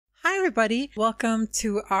everybody. Welcome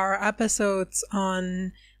to our episodes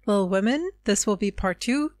on Little Women. This will be part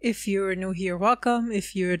 2. If you're new here, welcome.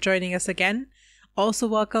 If you're joining us again, also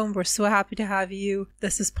welcome. We're so happy to have you.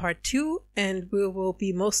 This is part 2, and we will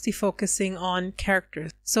be mostly focusing on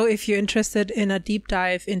characters. So if you're interested in a deep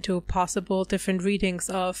dive into possible different readings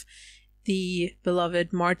of the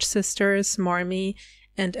beloved March sisters, Marmee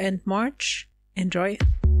and End March, enjoy.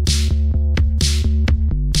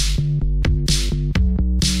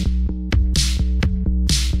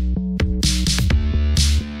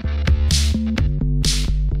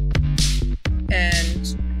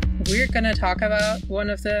 We're going to talk about one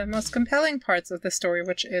of the most compelling parts of the story,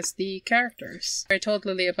 which is the characters. I told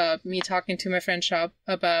Lily about me talking to my friend Shab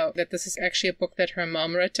about that this is actually a book that her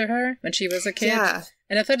mom read to her when she was a kid. Yeah.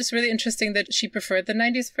 And I thought it's really interesting that she preferred the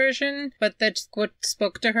 90s version, but that what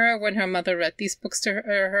spoke to her when her mother read these books to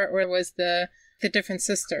her was the different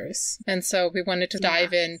sisters. And so we wanted to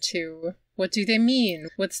dive into what do they mean?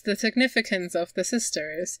 What's the significance of the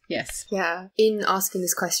sisters? Yes. Yeah. In asking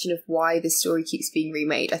this question of why this story keeps being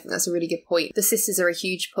remade, I think that's a really good point. The sisters are a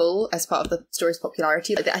huge pull as part of the story's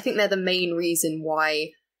popularity. I think they're the main reason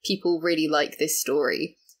why people really like this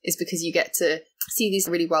story, is because you get to see these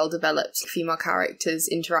really well-developed female characters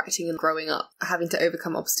interacting and growing up, having to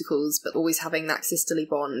overcome obstacles, but always having that sisterly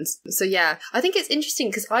bond. So yeah, I think it's interesting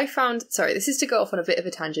because I found, sorry, this is to go off on a bit of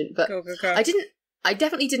a tangent, but Go. I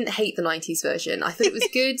definitely didn't hate the 90s version. I thought it was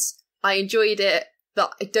good. I enjoyed it,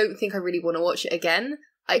 but I don't think I really want to watch it again.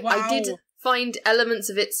 I did find elements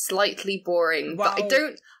of it slightly boring, but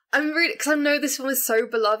I'm really, because I know this film is so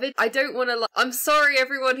beloved. I don't want to, I'm sorry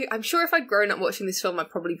everyone who, I'm sure if I'd grown up watching this film,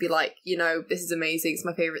 I'd probably be like, you know, this is amazing, it's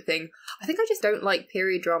my favourite thing. I think I just don't like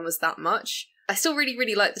period dramas that much. I still really,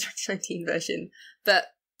 really like the 2019 version, but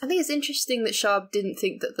I think it's interesting that Shab didn't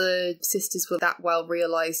think that the sisters were that well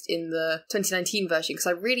realised in the 2019 version, because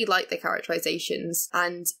I really like their characterizations.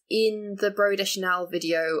 And in the Bro Deschanel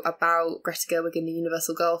video about Greta Gerwig and the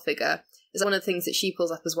universal girl figure, is one of the things that she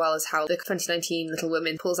pulls up as well, is how the 2019 Little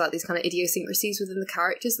Women pulls out these kind of idiosyncrasies within the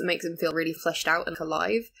characters that makes them feel really fleshed out and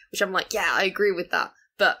alive, which I'm like, yeah, I agree with that.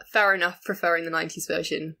 But fair enough, preferring the 90s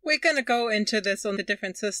version. We're going to go into this on the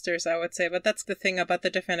different sisters, I would say, but that's the thing about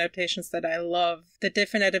the different adaptations that I love. The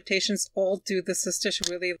different adaptations all do the sisters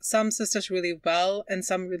really, some sisters really well and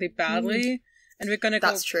some really badly. And we're going to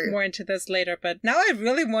go more into this later. But now I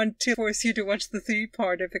really want to force you to watch the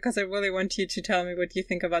 3-parter, because I really want you to tell me what you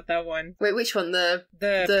think about that one. Wait, which one? The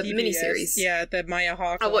miniseries? Yeah, the Maya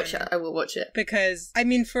Hawke I'll watch it. I will watch it. Because, I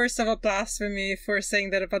mean, first of all, blasphemy for saying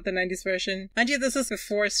that about the 90s version. And yeah, this is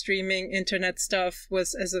before streaming internet stuff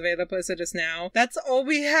was as available as it is now. That's all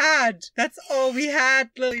we had. That's all we had,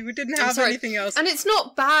 Lily. We didn't have anything else. And it's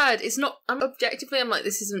not bad. It's not, objectively, I'm like,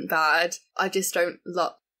 this isn't bad. I just don't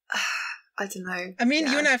love... I don't know. I mean,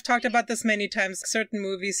 you and I have talked about this many times. Certain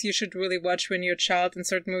movies you should really watch when you're a child, and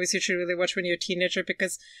certain movies you should really watch when you're a teenager,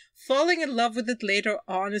 because falling in love with it later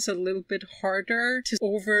on is a little bit harder to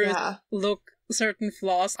overlook certain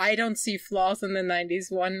flaws. I don't see flaws in the 90s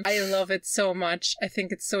one. I love it so much. I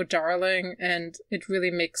think it's so darling, and it really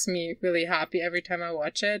makes me really happy every time I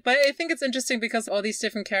watch it. But I think it's interesting because all these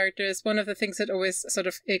different characters, one of the things that always sort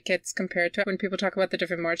of it gets compared to when people talk about the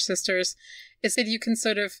different March sisters is that you can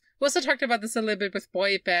sort of, we also talked about this a little bit with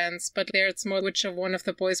boy bands, but there it's more which of one of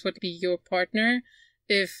the boys would be your partner.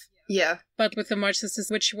 But with the March sisters,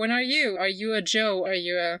 which one are you? Are you a Joe? Are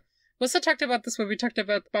you a... We also talked about this when we talked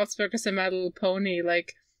about Bob's Burgers and My Little Pony.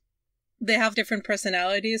 Like, they have different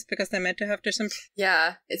personalities because they're meant to have different...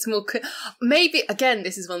 Yeah, it's more... Maybe, again,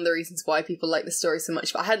 this is one of the reasons why people like the story so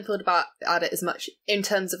much, but I hadn't thought about it as much in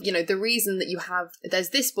terms of, you know, the reason that you have... There's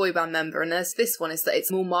this boy band member and there's this one is that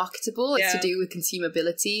it's more marketable. It's to do with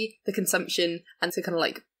consumability, the consumption, and to kind of,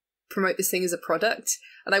 like, promote this thing as a product.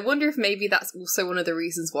 And I wonder if maybe that's also one of the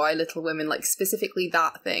reasons why Little Women, like specifically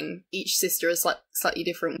that thing, each sister is like slightly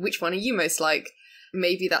different. Which one are you most like?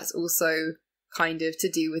 Maybe that's also kind of to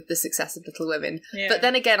do with the success of Little Women. Yeah. But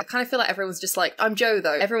then again, I kind of feel like everyone's just like, I'm Joe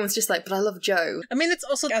though. Everyone's just like, but I love Joe. I mean, it's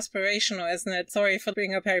also aspirational, isn't it? Sorry for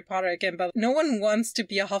bringing up Harry Potter again, but no one wants to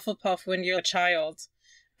be a Hufflepuff when you're a child.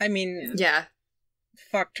 I mean... Yeah.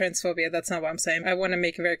 Fuck transphobia, that's not what I'm saying. I want to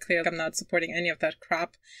make it very clear I'm not supporting any of that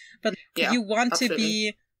crap. But you want to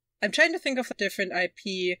be... I'm trying to think of a different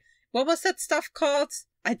IP. What was that stuff called?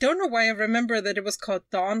 I don't know why I remember that it was called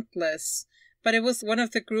Dauntless. But it was one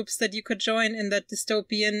of the groups that you could join in that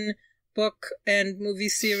dystopian book and movie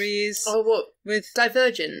series. Oh, what? With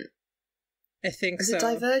Divergent? I think Is so. it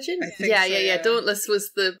Divergent? I think yeah. Dauntless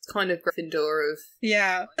was the kind of Gryffindor of...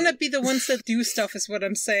 Yeah. You want to be the ones that do stuff is what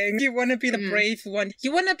I'm saying. You want to be the brave one.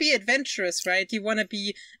 You want to be adventurous, right? You want to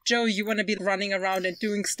be Joe, you want to be running around and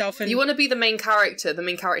doing stuff. And you want to be the main character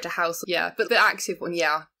house. Yeah, but the active one,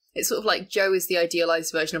 yeah. It's sort of like Jo is the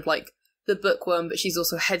idealized version of like the bookworm, but she's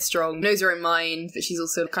also headstrong, knows her own mind, but she's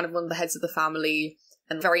also kind of one of the heads of the family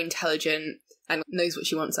and very intelligent and knows what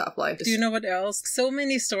she wants out of life. Do you know what else? So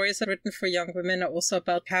many stories that are written for young women are also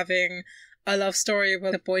about having a love story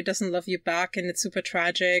where the boy doesn't love you back and it's super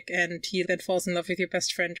tragic and he then falls in love with your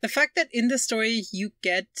best friend. The fact that in the story you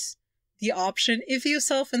get the option, if you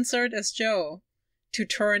self-insert as Joe, to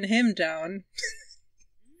turn him down.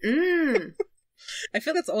 I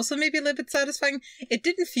feel that's also maybe a little bit satisfying. It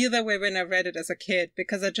didn't feel that way when I read it as a kid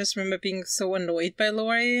because I just remember being so annoyed by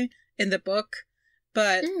Laurie in the book.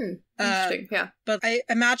 But interesting, yeah. But I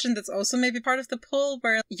imagine that's also maybe part of the pull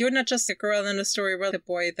where you're not just a girl in a story where the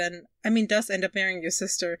boy then, does end up marrying your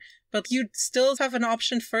sister, but you still have an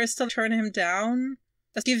option first to turn him down.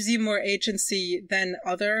 That gives you more agency than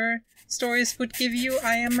other stories would give you,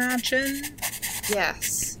 I imagine.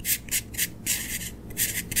 Yes.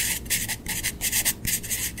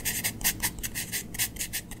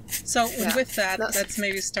 So with that, let's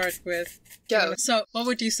maybe start with Joe. So what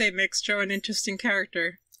would you say makes Joe an interesting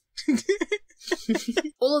character?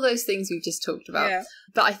 All of those things we've just talked about. Yeah.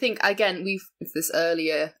 But I think, again, we've this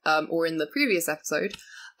earlier, or in the previous episode,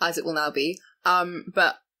 as it will now be,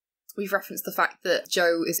 but we've referenced the fact that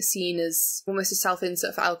Jo is seen as almost a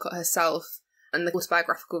self-insert for Alcott herself and the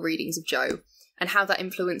autobiographical readings of Jo, and how that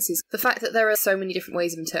influences the fact that there are so many different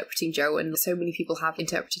ways of interpreting Jo and so many people have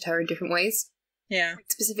interpreted her in different ways. Yeah.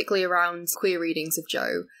 Specifically around queer readings of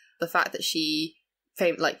Jo, the fact that she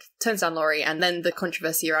turns down Laurie, and then the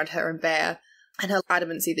controversy around her and Bear, and her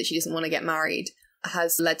adamancy that she doesn't want to get married,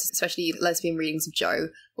 has led to especially lesbian readings of Jo,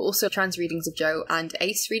 but also trans readings of Jo and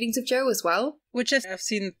ace readings of Jo as well. Which I've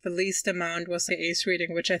seen the least amount was the ace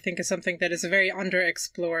reading, which I think is something that is very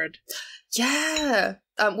underexplored. Yeah!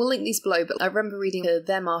 We'll link these below, but I remember reading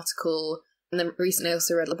them article, and then recently I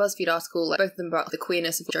also read a BuzzFeed article, both of them about the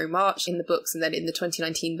queerness of Jo March in the books, and then in the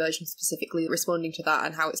 2019 version specifically responding to that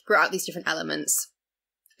and how it's brought out these different elements.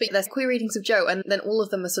 But there's queer readings of Jo, and then all of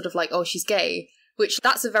them are sort of like, oh, she's gay, which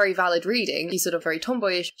that's a very valid reading. She's sort of very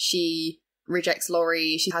tomboyish. She rejects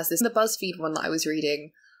Laurie. She has this, in the BuzzFeed one that I was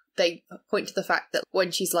reading, they point to the fact that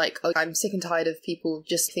when she's like, oh, I'm sick and tired of people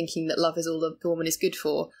just thinking that love is all the woman is good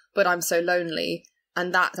for, but I'm so lonely.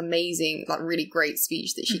 And that's amazing, really great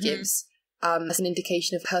speech that she gives. As an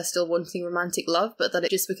indication of her still wanting romantic love, but that it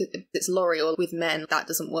just because it's Laurie or with men, that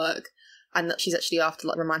doesn't work. And that she's actually after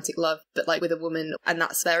romantic love, but with a woman, and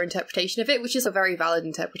that's their interpretation of it, which is a very valid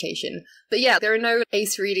interpretation. But yeah, there are no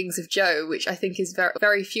ace readings of Jo, which I think is very,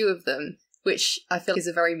 very few of them, which I feel is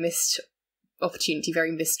a very missed opportunity,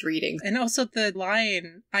 very missed reading. And also the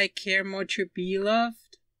line, I care more to be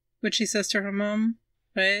loved, which she says to her mom,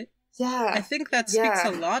 right? Yeah. I think that speaks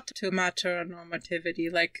a lot to maternormativity.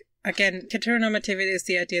 Again, heteronormativity is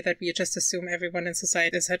the idea that we just assume everyone in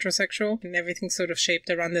society is heterosexual, and everything's sort of shaped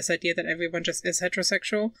around this idea that everyone just is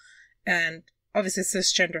heterosexual, and obviously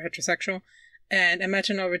cisgender heterosexual. And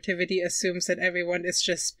heteronormativity assumes that everyone is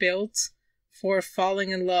just built for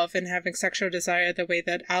falling in love and having sexual desire the way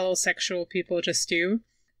that allosexual people just do,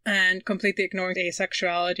 and completely ignoring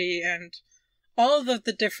asexuality and all of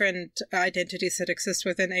the different identities that exist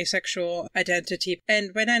within asexual identity.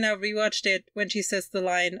 And when I now rewatched it, when she says the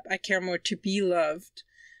line, I care more to be loved,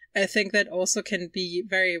 I think that also can be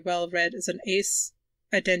very well read as an ace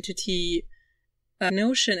identity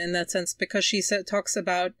notion in that sense, because she talks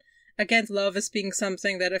about, again, love as being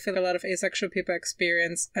something that I feel a lot of asexual people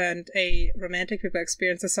experience, and romantic people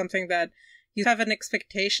experience as something that you have an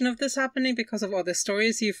expectation of this happening because of all the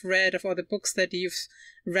stories you've read, of all the books that you've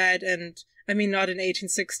read, and not in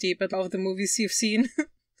 1860, but all the movies you've seen.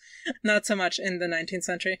 Not so much in the 19th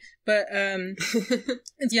century. But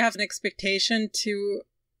you have an expectation to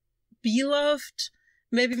be loved,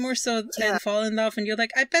 maybe more so than fall in love, and you're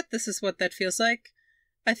like, I bet this is what that feels like.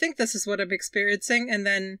 I think this is what I'm experiencing, and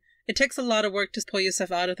then it takes a lot of work to pull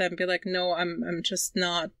yourself out of that and be like, no, I'm just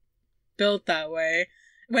not built that way.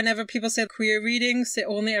 Whenever people say queer readings, they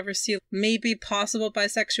only ever see maybe possible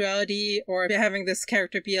bisexuality or having this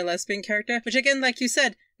character be a lesbian character, which again, like you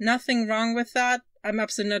said, nothing wrong with that. I'm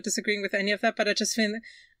absolutely not disagreeing with any of that, but I just feel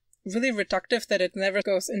really reductive that it never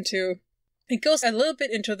goes into... It goes a little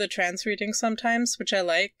bit into the trans reading sometimes, which I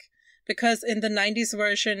like, because in the 90s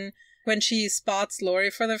version, when she spots Laurie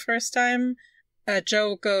for the first time,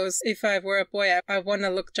 Jo goes, if I were a boy, I want to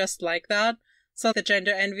look just like that. So the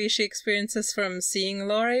gender envy she experiences from seeing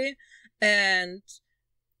Laurie, And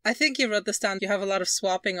I think you wrote this down. You have a lot of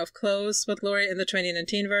swapping of clothes with Laurie in the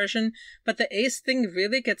 2019 version, but the ace thing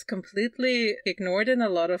really gets completely ignored in a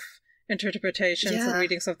lot of interpretations and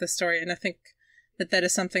readings of the story. And I think that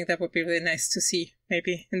is something that would be really nice to see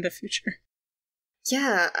maybe in the future.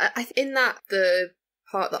 Yeah, in that, the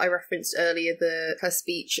part that I referenced earlier, her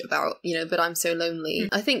speech about, but I'm so lonely.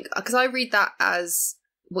 I think, because I read that as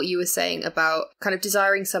what you were saying about kind of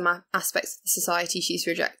desiring some aspects of the society she's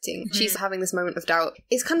rejecting. She's having this moment of doubt.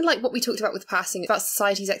 It's kind of like what we talked about with Passing, about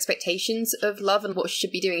society's expectations of love and what she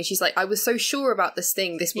should be doing. She's like, I was so sure about this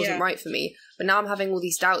thing, this wasn't right for me, but now I'm having all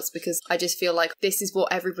these doubts because I just feel like this is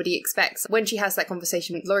what everybody expects. When she has that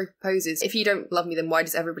conversation, Laurie proposes, if you don't love me, then why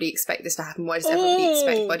does everybody expect this to happen? Why does everybody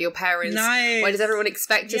expect, why do your parents, why does everyone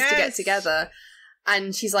expect us to get together?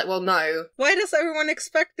 And she's like, well, no. Why does everyone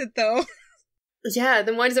expect it, though? Yeah,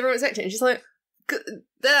 then why does everyone expect it? And she's like,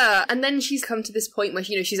 duh. And then she's come to this point where,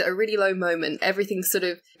 she's at a really low moment. Everything's sort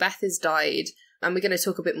of, Beth has died. And we're going to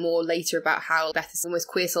talk a bit more later about how Beth is almost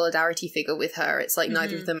queer solidarity figure with her. It's like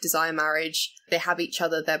neither of them desire marriage. They have each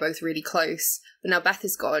other. They're both really close. But now Beth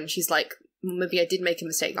is gone. She's like, maybe I did make a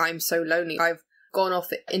mistake. I'm so lonely. I've gone off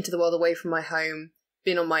into the world away from my home,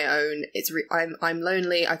 been on my own. I'm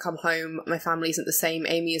lonely. I come home. My family isn't the same.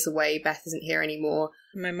 Amy is away. Beth isn't here anymore.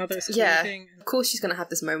 My mother's grieving. Of course she's going to have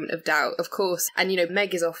this moment of doubt, of course. And,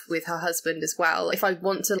 Meg is off with her husband as well. If I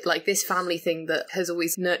want to, this family thing that has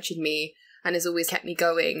always nurtured me and has always kept me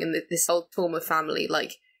going, and this old form of family,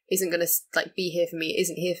 isn't going to, be here for me,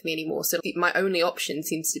 isn't here for me anymore. So my only option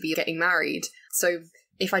seems to be getting married. So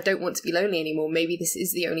if I don't want to be lonely anymore, maybe this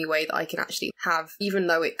is the only way that I can actually have, even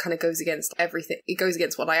though it kind of goes against everything, it goes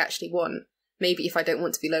against what I actually want. Maybe if I don't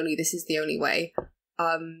want to be lonely, this is the only way.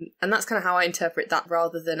 And that's kind of how I interpret that,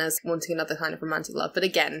 rather than as wanting another kind of romantic love. But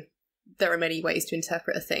again, there are many ways to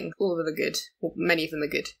interpret a thing. All of them are good. Well, many of them are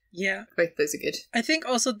good. Yeah. Both of those are good. I think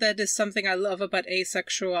also that is something I love about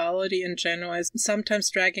asexuality in general, is sometimes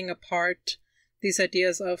dragging apart these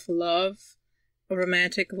ideas of love,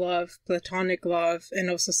 romantic love, platonic love, and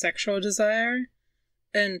also sexual desire,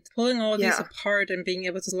 and pulling all these apart and being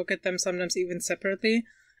able to look at them sometimes even separately.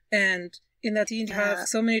 And in that scene, you have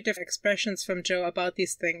so many different expressions from Jo about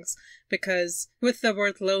these things, because with the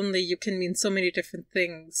word lonely, you can mean so many different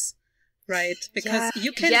things, right? Because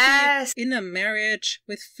you can be in a marriage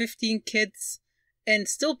with 15 kids and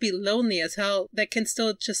still be lonely as hell. That can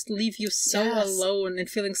still just leave you so alone and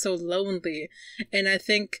feeling so lonely. And I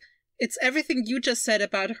think it's everything you just said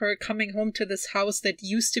about her coming home to this house that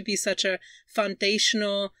used to be such a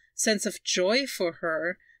foundational sense of joy for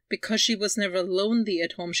her, because she was never lonely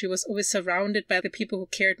at home. She was always surrounded by the people who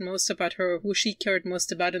cared most about her, who she cared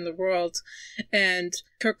most about in the world. And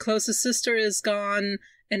her closest sister is gone,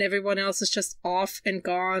 and everyone else is just off and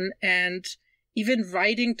gone. And even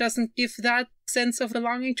writing doesn't give that sense of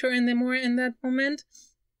belonging to her anymore in that moment.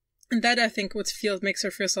 And that, I think, makes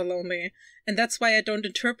her feel so lonely. And that's why I don't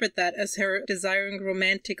interpret that as her desiring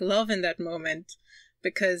romantic love in that moment.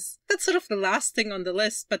 Because that's sort of the last thing on the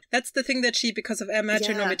list, but that's the thing that she, because of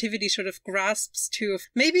heteronormativity, sort of grasps to.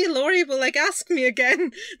 Maybe Laurie will, ask me again.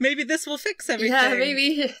 Maybe this will fix everything. Yeah,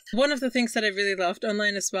 maybe. One of the things that I really loved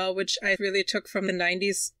online as well, which I really took from the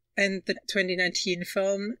 90s and the 2019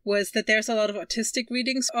 film, was that there's a lot of autistic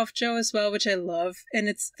readings of Jo as well, which I love. And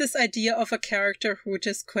it's this idea of a character who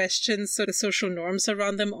just questions the social norms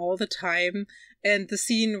around them all the time. And the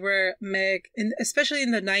scene where Meg, especially in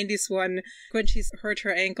the 90s one, when she's hurt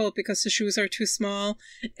her ankle because the shoes are too small,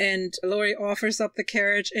 and Laurie offers up the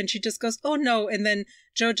carriage and she just goes, oh no. And then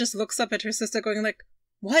Jo just looks up at her sister going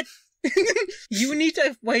what? You need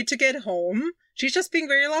a way to get home? She's just being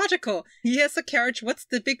very logical. He has a carriage. What's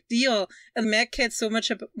the big deal? And Meg cared so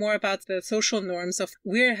much more about the social norms of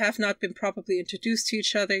we have not been properly introduced to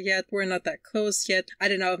each other yet. We're not that close yet. I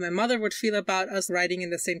don't know if my mother would feel about us riding in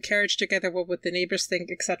the same carriage together. What would the neighbors think,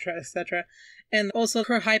 etc., etc. And also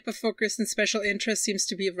her hyper-focus and special interest seems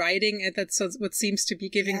to be writing, and that's what seems to be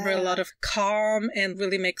giving her a lot of calm and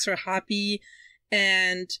really makes her happy.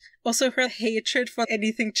 And also her hatred for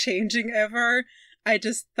anything changing ever. I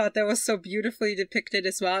just thought that was so beautifully depicted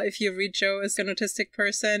as well, if you read Jo as an autistic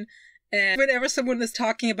person. And whenever someone is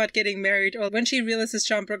talking about getting married, or when she realizes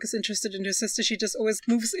John Brooke is interested in her sister, she just always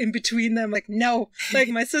moves in between them, no,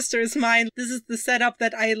 my sister is mine. This is the setup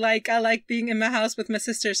that I like. I like being in my house with my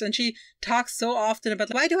sisters. And she talks so often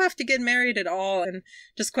about, why do I have to get married at all? And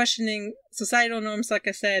just questioning societal norms, like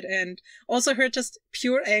I said. And also her just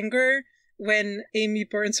pure anger when Amy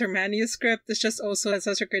burns her manuscript is just also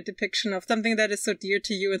such a great depiction of something that is so dear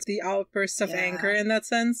to you. It's the outbursts of anger in that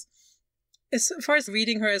sense. As far as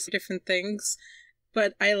reading her as different things,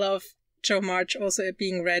 but I love Jo March also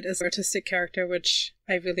being read as an autistic character, which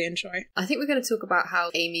I really enjoy. I think we're going to talk about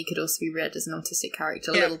how Amy could also be read as an autistic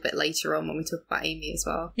character a little bit later on when we talk about Amy as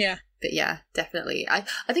well. Yeah. But yeah, definitely. I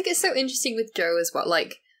think it's so interesting with Jo as well,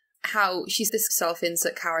 like how she's this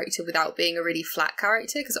self-insert character without being a really flat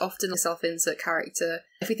character, because often a self-insert character,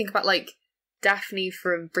 if we think about like Daphne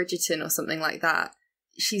from Bridgerton or something like that,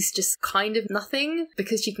 she's just kind of nothing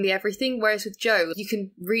because she can be everything, whereas with Jo, you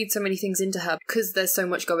can read so many things into her because there's so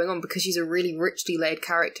much going on, because she's a really richly laid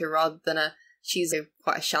character rather than she's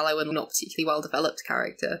quite a shallow and not particularly well-developed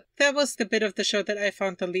character. That was the bit of the show that I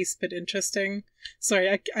found the least bit interesting.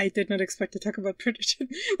 Sorry, I did not expect to talk about Bridgerton,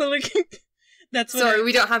 but like...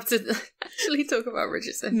 we don't have to actually talk about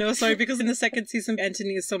Bridgerton. No, sorry, because in the second season,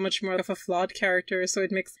 Anthony is so much more of a flawed character, so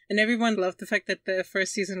it makes... And everyone loved the fact that the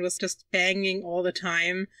first season was just banging all the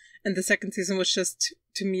time, and the second season was just,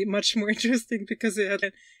 to me, much more interesting because it had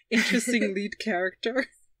an interesting lead character.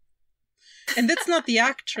 And that's not the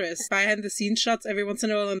actress. Behind-the-scenes shots every once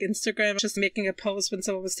in a while on Instagram, just making a pose when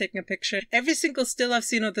someone was taking a picture. Every single still I've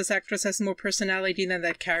seen of this actress has more personality than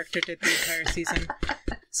that character did the entire season.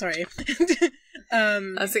 Sorry.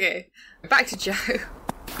 That's okay. Back to Jo.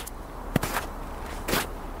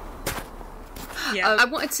 Yeah. I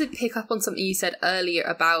wanted to pick up on something you said earlier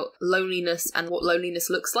about loneliness and what loneliness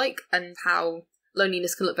looks like, and how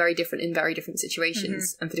loneliness can look very different in very different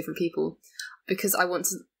situations and for different people. Because I want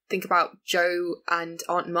to think about Jo and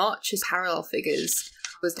Aunt March as parallel figures,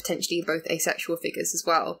 was potentially both asexual figures as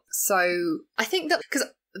well. So I think that, because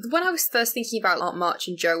when I was first thinking about Aunt March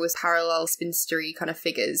and Jo as parallel spinstery kind of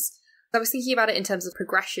figures, I was thinking about it in terms of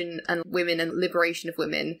progression and women and liberation of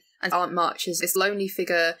women, and Aunt March is this lonely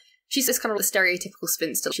figure. She's this kind of stereotypical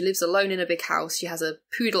spinster. She lives alone in a big house. She has a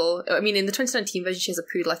poodle. I mean, in the 2019 version, she has a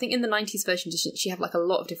poodle. I think in the 90s version, she had like a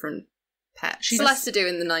lot of different pets. She's less to do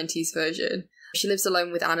in the 90s version. She lives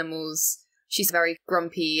alone with animals. She's very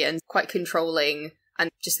grumpy and quite controlling, and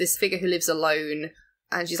just this figure who lives alone,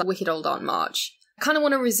 and she's like wicked old Aunt March. I kind of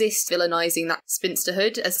want to resist villainising that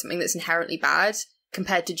spinsterhood as something that's inherently bad,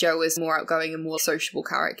 compared to Jo as more outgoing and more sociable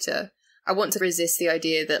character. I want to resist the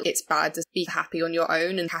idea that it's bad to be happy on your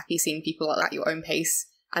own and happy seeing people at your own pace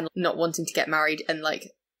and not wanting to get married and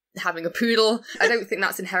like having a poodle. I don't think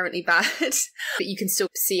that's inherently bad, but you can still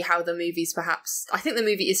see how the movies perhaps... I think the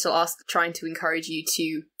movie is still trying to encourage you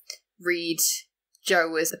to read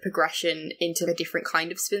Jo as a progression into a different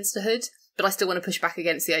kind of spinsterhood, but I still want to push back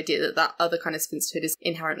against the idea that that other kind of spinsterhood is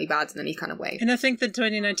inherently bad in any kind of way. And I think the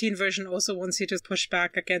 2019 version also wants you to push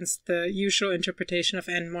back against the usual interpretation of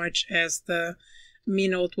Aunt March as the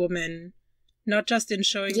mean old woman, not just in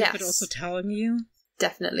showing you, but also telling you.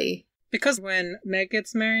 Definitely. Because when Meg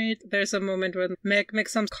gets married, there's a moment where Meg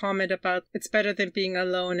makes some comment about it's better than being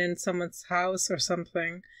alone in someone's house or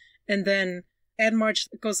something. And then Aunt March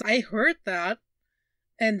goes, I heard that.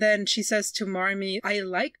 And then she says to Marmee, I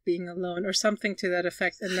like being alone, or something to that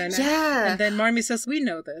effect. And then Marmee says, we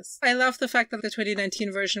know this. I love the fact that the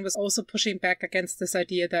 2019 version was also pushing back against this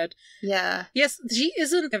idea that, yes, she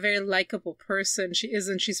isn't a very likable person. She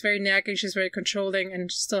isn't. She's very nagging, she's very controlling,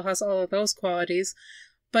 and still has all of those qualities.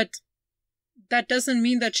 But that doesn't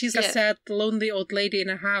mean that she's a sad, lonely old lady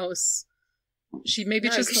in a house. She maybe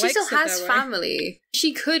just likes it. She still has family.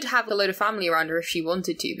 She could have a load of family around her if she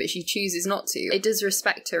wanted to, but she chooses not to. It does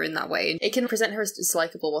respect her in that way. It can present her as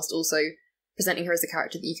dislikable whilst also presenting her as a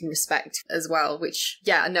character that you can respect as well, which,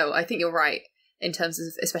 I think you're right in terms of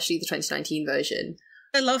especially the 2019 version.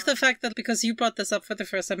 I love the fact that because you brought this up for the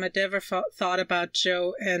first time, I'd never thought about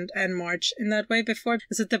Jo and March in that way before.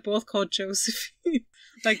 Is that they're both called Josephine?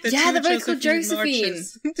 Like they're both called Josephine.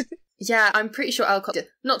 Yeah, I'm pretty sure Alcott,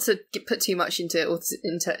 not to put too much into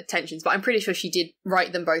tensions, but I'm pretty sure she did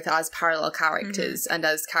write them both as parallel characters and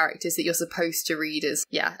as characters that you're supposed to read as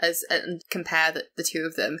and compare the two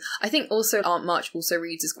of them. I think also Aunt March also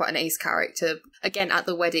reads as quite an ace character. Again, at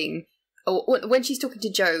the wedding, or when she's talking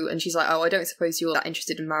to Jo and she's like, oh, I don't suppose you're that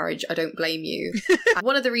interested in marriage, I don't blame you.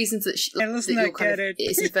 One of the reasons that it's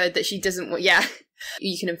inferred that she doesn't want,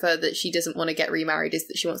 you can infer that she doesn't want to get remarried is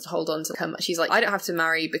that she wants to hold on to her. She's like, I don't have to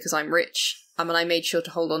marry because I'm rich, and I made sure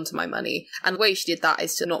to hold on to my money. And the way she did that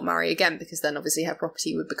is to not marry again, because then obviously her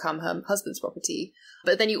property would become her husband's property.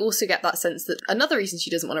 But then you also get that sense that another reason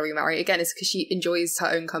she doesn't want to remarry again is because she enjoys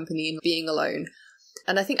her own company and being alone.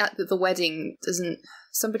 And I think at the wedding, is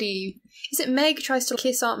it Meg tries to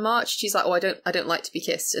kiss Aunt March? She's like, oh, I don't like to be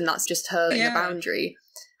kissed, and that's just her a boundary.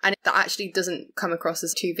 And that actually doesn't come across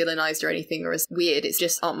as too villainized or anything or as weird. It's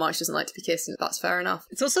just Aunt March doesn't like to be kissed, and that's fair enough.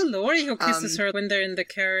 It's also Laurie who kisses her when they're in the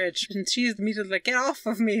carriage, and she's immediately like, get off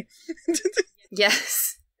of me.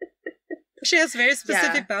 Yes. She has very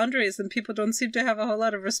specific boundaries, and people don't seem to have a whole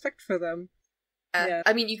lot of respect for them.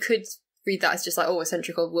 I mean, you could read that as just like, oh,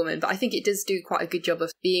 eccentric old woman, but I think it does do quite a good job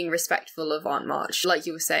of being respectful of Aunt March, like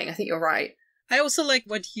you were saying. I think you're right. I also like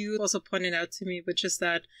what you also pointed out to me, which is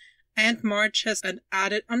that Aunt March has an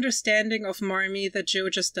added understanding of Marmee that Jo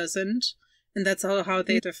just doesn't, and that's how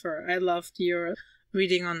they differ. I loved your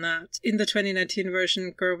reading on that. In the 2019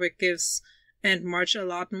 version, Gerwig gives Aunt March a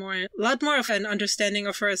lot more of an understanding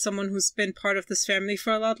of her as someone who's been part of this family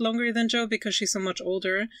for a lot longer than Jo, because she's so much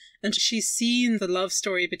older, and she's seen the love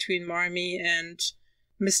story between Marmee and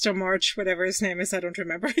Mr. March, whatever his name is, I don't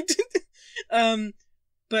remember it.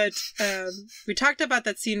 But we talked about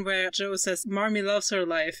that scene where Jo says Marmee loves her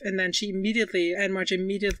life, and then Aunt March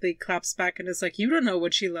immediately claps back and is like, you don't know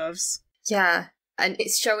what she loves. Yeah, and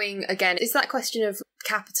it's showing, again, it's that question of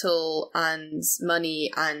capital and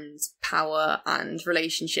money and power and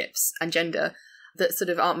relationships and gender that sort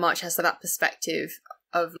of Aunt March has that perspective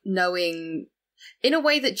of knowing, in a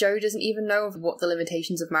way that Jo doesn't even know, of what the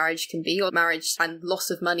limitations of marriage can be, or marriage and loss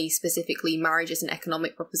of money, specifically marriage as an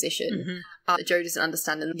economic proposition, that Jo doesn't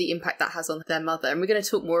understand, and the impact that has on their mother. And we're going to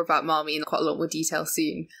talk more about Marmee in quite a lot more detail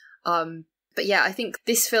soon. But yeah, I think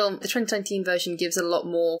this film, the 2019 version, gives a lot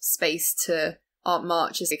more space to Aunt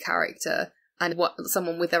March as a character, and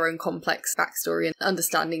someone with their own complex backstory and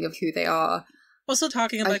understanding of who they are. Also,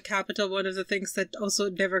 talking about capital, one of the things that also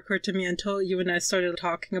never occurred to me until you and I started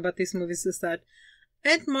talking about these movies is that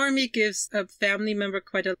Aunt Marmee gives a family member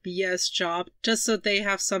quite a BS job just so they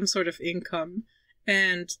have some sort of income.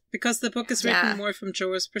 And because the book is written more from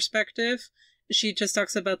Jo's perspective, she just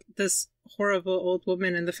talks about this horrible old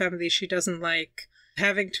woman in the family she doesn't like,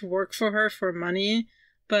 having to work for her for money.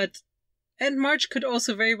 But Aunt March could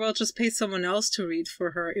also very well just pay someone else to read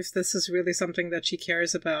for her if this is really something that she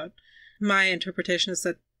cares about. My interpretation is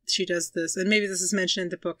that she does this, and maybe this is mentioned in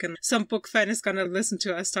the book, and some book fan is gonna listen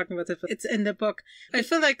to us talking about it, but it's in the book. I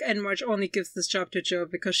feel like Aunt March only gives this job to Jo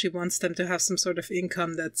because she wants them to have some sort of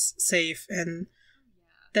income that's safe and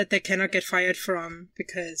that they cannot get fired from,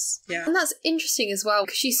 because, And that's interesting as well,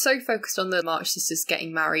 because she's so focused on the March sisters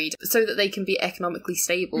getting married so that they can be economically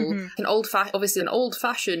stable. Obviously an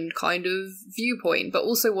old-fashioned kind of viewpoint, but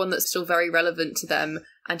also one that's still very relevant to them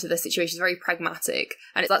and to their situation, very pragmatic.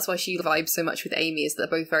 And that's why she vibes so much with Amy, is they're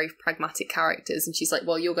both very pragmatic characters. And she's like,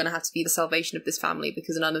 well, you're going to have to be the salvation of this family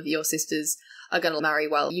because none of your sisters are going to marry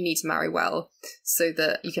well. You need to marry well so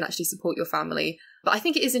that you can actually support your family. But I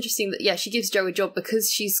think it is interesting that, she gives Jo a job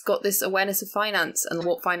because she's got this awareness of finance and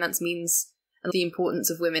what finance means and the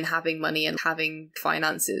importance of women having money and having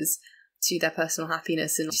finances to their personal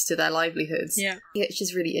happiness and just to their livelihoods. Yeah, which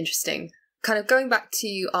is really interesting. Kind of going back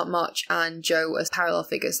to Aunt March and Jo as parallel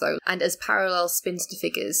figures, though, and as parallel spinster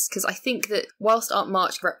figures, because I think that whilst Aunt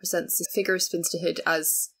March represents the figure of spinsterhood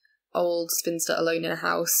as old spinster alone in a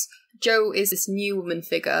house, Jo is this new woman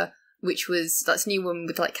figure, that's new woman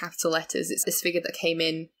with like capital letters. It's this figure that came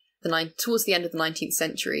in towards the end of the 19th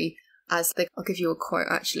century I'll give you a quote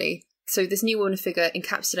actually. So this new woman figure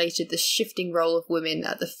encapsulated the shifting role of women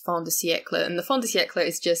at the fin de siècle, and the fin de siècle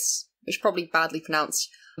is just, which is probably badly pronounced,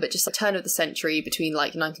 but just the turn of the century between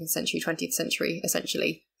like 19th century, 20th century,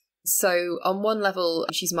 essentially. So on one level,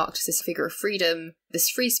 she's marked as this figure of freedom, this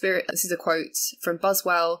free spirit. This is a quote from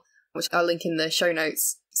Buswell, which I'll link in the show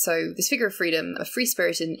notes. So this figure of freedom, a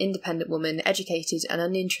free-spirited and independent woman, educated and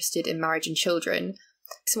uninterested in marriage and children,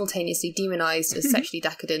 simultaneously demonised as sexually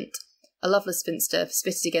decadent, a loveless spinster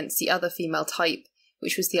spitted against the other female type,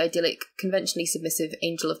 which was the idyllic, conventionally submissive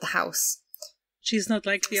angel of the house. She's not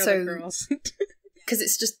like the other girls. Because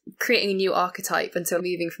it's just creating a new archetype, and so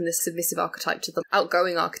moving from this submissive archetype to the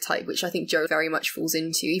outgoing archetype, which I think Jo very much falls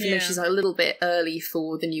into, even though she's a little bit early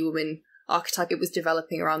for the new woman archetype. It was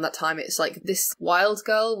developing around that time. It's like this wild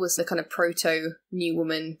girl was the kind of proto new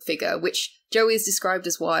woman figure, which Jo is described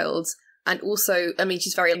as wild, and also, I mean,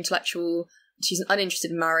 she's very intellectual, she's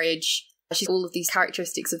uninterested in marriage, she's all of these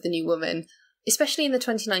characteristics of the new woman, especially in the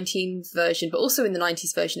 2019 version, but also in the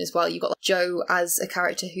 90s version as well. You've got Jo as a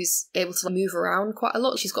character who's able to move around quite a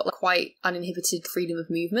lot. She's got quite uninhibited freedom of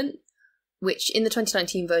movement, which in the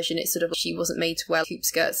 2019 version, it's sort of, she wasn't made to wear hoop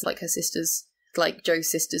skirts like her sisters, like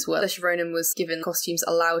Jo's sisters were. Saoirse Ronan was given costumes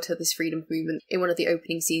allowed her this freedom of movement. In one of the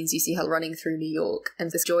opening scenes, you see her running through New York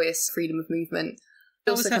and this joyous freedom of movement.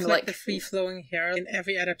 She always have like the free-flowing hair. In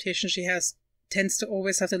every adaptation she has, tends to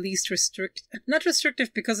always have the least not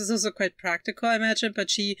restrictive because it's also quite practical, I imagine, but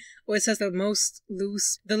she always has the most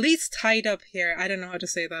loose, the least tied up hair. I don't know how to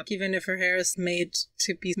say that. Even if her hair is made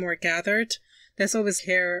to be more gathered, there's always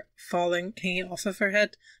hair hanging off of her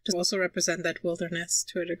head to also represent that wilderness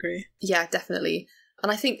to a degree. Yeah, definitely.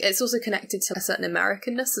 And I think it's also connected to a certain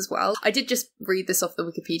Americanness as well. I did just read this off the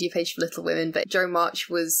Wikipedia page for Little Women, but Jo March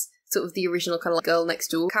was sort of the original kind of like girl next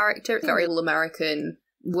door character, very all-American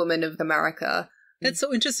woman of America. That's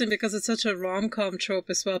so interesting because it's such a rom-com trope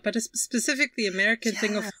as well, but it's specifically American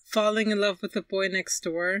thing of falling in love with the boy next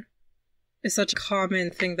door is such a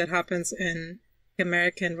common thing that happens in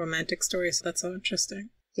American romantic stories. That's so interesting.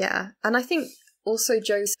 Yeah, and I think also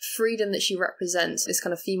Jo's freedom that she represents, this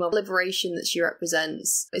kind of female liberation that she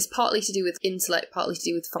represents, is partly to do with intellect, partly to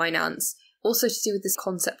do with finance, also to do with this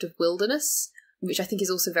concept of wilderness, which I think is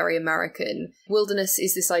also very American. Wilderness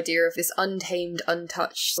is this idea of this untamed,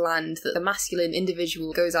 untouched land that the masculine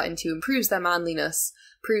individual goes out into and proves their manliness,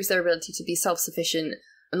 proves their ability to be self-sufficient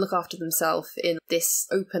and look after themselves in this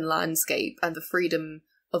open landscape and the freedom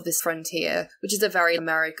of this frontier, which is a very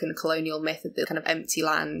American colonial myth of the kind of empty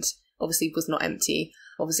land. Obviously was not empty,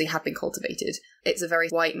 obviously had been cultivated. It's a very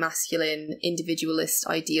white, masculine, individualist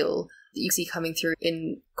ideal that you see coming through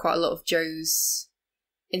in quite a lot of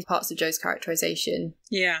in parts of Jo's characterization.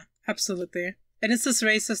 Yeah, absolutely. And it's this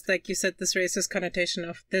racist, like you said, this racist connotation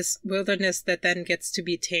of this wilderness that then gets to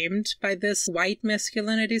be tamed by this white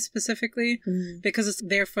masculinity specifically, because it's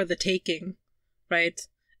there for the taking, right?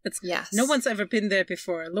 It's no one's ever been there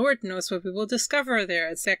before. Lord knows what we will discover there.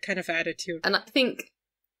 It's that kind of attitude. And I think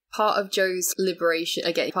part of Jo's liberation,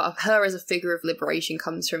 again, part of her as a figure of liberation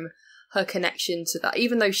comes from her connection to that.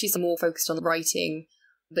 Even though she's more focused on writing,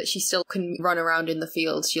 but she still can run around in the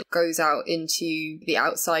field. She goes out into the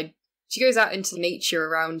outside. She goes out into nature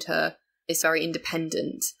around her. It's very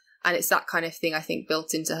independent. And it's that kind of thing, I think,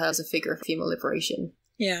 built into her as a figure of female liberation.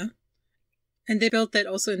 Yeah. And they built that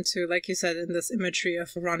also into, like you said, in this imagery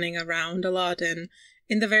of running around a lot. And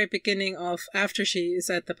in the very beginning of, after she is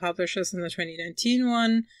at the publishers in the 2019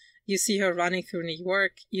 one, you see her running through New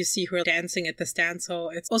York. You see her dancing at this dance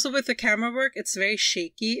hall. It's also with the camera work, it's very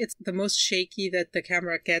shaky. It's the most shaky that the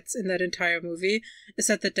camera gets in that entire movie is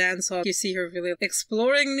at the dance hall. You see her really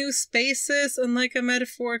exploring new spaces in like a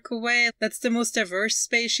metaphorical way. That's the most diverse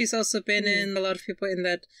space she's also been in. A lot of people in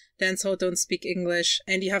that dance hall don't speak English.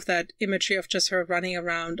 And you have that imagery of just her running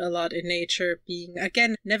around a lot in nature, being,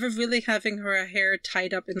 again, never really having her hair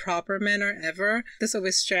tied up in proper manner ever. There's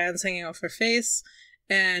always strands hanging off her face.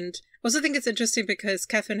 And I also think it's interesting because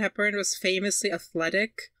Katharine Hepburn was famously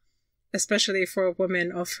athletic, especially for a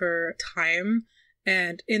woman of her time.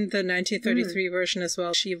 And in the 1933 version as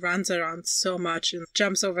well, she runs around so much and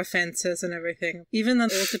jumps over fences and everything. Even the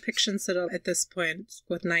old depictions that are at this point,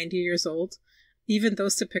 90 years old, even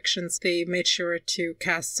those depictions, they made sure to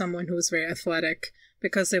cast someone who was very athletic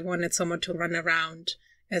because they wanted someone to run around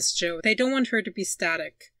as Jo. They don't want her to be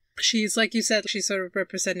static. She's, like you said, she's sort of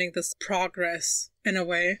representing this progress in a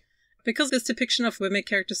way. Because this depiction of women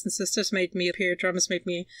characters and sisters period dramas made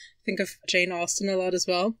me think of Jane Austen a lot as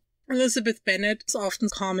well. Elizabeth Bennet is often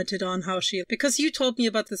commented on how because you told me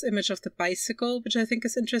about this image of the bicycle, which I think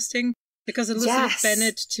is interesting. Because Elizabeth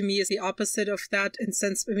Bennet, to me, is the opposite of that in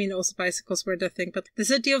sense. I mean, also bicycles weren't a thing, but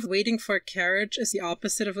this idea of waiting for a carriage is the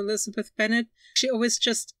opposite of Elizabeth Bennet. She always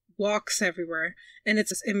just walks everywhere. And it's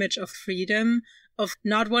this image of freedom, of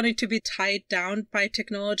not wanting to be tied down by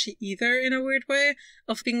technology either in a weird way,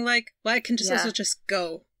 of being like, well, I can just also just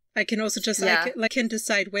go. I can also just, I can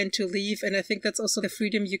decide when to leave. And I think that's also the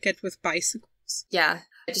freedom you get with bicycles. Yeah.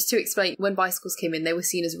 Just to explain, when bicycles came in, they were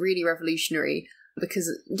seen as really revolutionary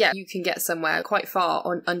because, you can get somewhere quite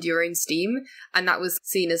far under your own steam. And that was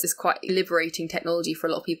seen as this quite liberating technology for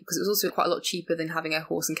a lot of people because it was also quite a lot cheaper than having a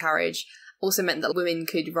horse and carriage. Also meant that women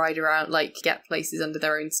could ride around, get places under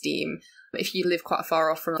their own steam. If you live quite far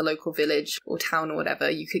off from a local village or town or whatever,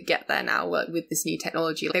 you could get there now with this new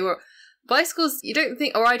technology. They were bicycles, I don't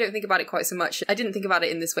think about it quite so much. I didn't think about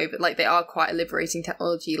it in this way, but they are quite a liberating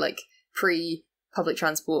technology, pre-public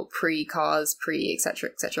transport, pre-cars, pre-etc.,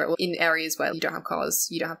 etc. Or in areas where you don't have cars,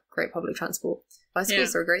 you don't have great public transport.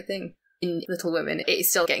 Bicycles are a great thing. In Little Women, it is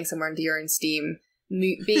still getting somewhere under your own steam,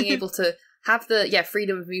 being able to have the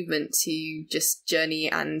freedom of movement to just journey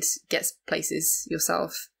and get places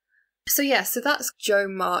yourself. So that's Jo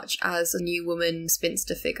March as a new woman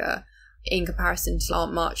spinster figure in comparison to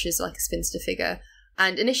Aunt March as a spinster figure.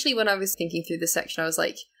 And initially when I was thinking through this section, I was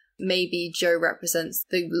like, maybe Jo represents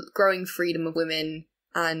the growing freedom of women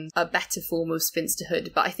and a better form of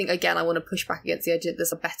spinsterhood. But I think, again, I want to push back against the idea that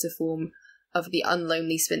there's a better form of the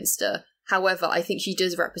unlonely spinster. However, I think she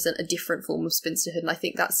does represent a different form of spinsterhood. And I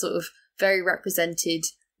think that's sort of very represented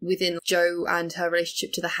within Jo and her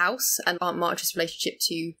relationship to the house and Aunt March's relationship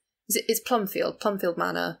to it's Plumfield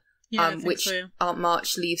Manor, which Aunt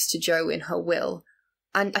March leaves to Jo in her will.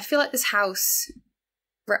 And I feel like this house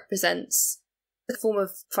represents a form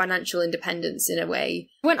of financial independence in a way.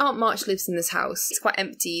 When Aunt March lives in this house, it's quite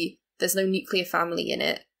empty. There's no nuclear family in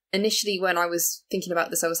it. Initially, when I was thinking about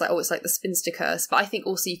this, I was like, oh, it's like the spinster curse. But I think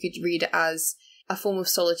also you could read it as a form of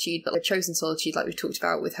solitude, but a chosen solitude, like we've talked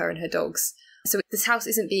about with her and her dogs. So this house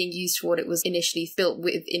isn't being used for what it was initially built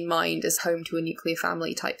with in mind as home to a nuclear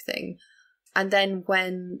family type thing. And then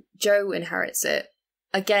when Jo inherits it,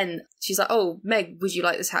 again, she's like, oh, Meg, would you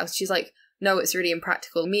like this house? She's like, no, it's really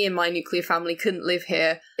impractical. Me and my nuclear family couldn't live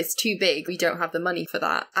here. It's too big. We don't have the money for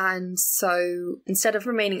that. And so instead of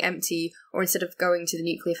remaining empty or instead of going to the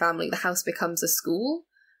nuclear family, the house becomes a school.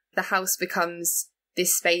 The house becomes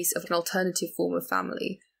this space of an alternative form of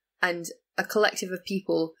family and a collective of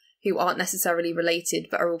people who aren't necessarily related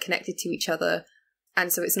but are all connected to each other.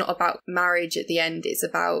 And so it's not about marriage at the end. It's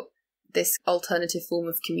about this alternative form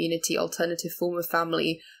of community, alternative form of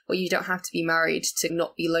family where you don't have to be married to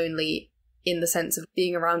not be lonely, in the sense of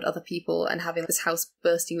being around other people and having this house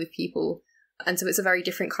bursting with people. And so it's a very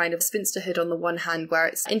different kind of spinsterhood on the one hand, where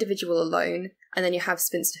it's individual alone, and then you have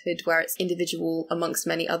spinsterhood where it's individual amongst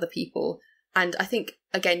many other people. And I think,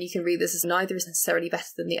 again, you can read this as neither is necessarily better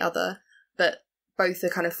than the other, but both are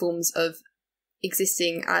kind of forms of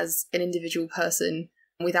existing as an individual person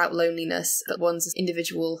without loneliness, but one's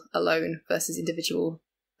individual alone versus individual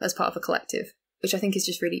as part of a collective, which I think is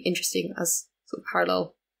just really interesting as sort of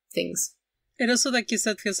parallel things. It also, like you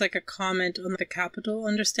said, feels like a comment on the capital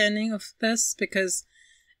understanding of this, because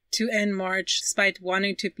to end March, despite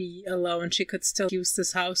wanting to be alone, she could still use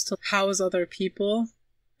this house to house other people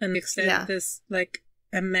and extend this, like,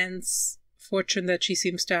 immense fortune that she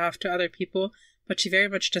seems to have to other people, but she very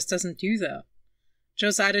much just doesn't do that.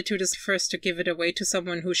 Jo's attitude is first to give it away to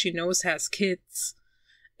someone who she knows has kids,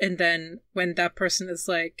 and then when that person is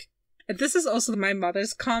like... And this is also my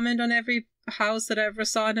mother's comment on every house that I ever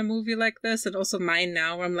saw in a movie like this, and also mine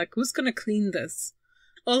now, where I'm like, who's gonna clean this?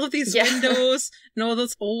 All of these windows and all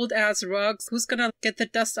those old ass rugs, who's gonna get the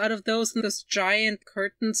dust out of those, and those giant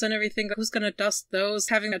curtains and everything, who's gonna dust those?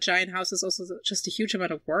 Having a giant house is also just a huge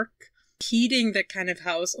amount of work. Heating that kind of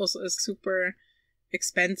house also is super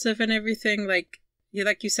expensive and everything. Like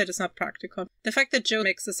you said, it's not practical. The fact that Jo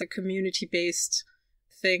makes this a community-based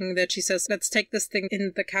thing, that she says, let's take this thing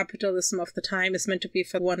in the capitalism of the time is meant to be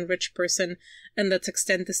for one rich person, and let's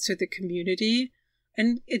extend this to the community.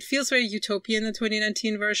 And it feels very utopian in the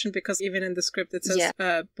 2019 version, because even in the script it says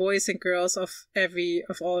boys and girls of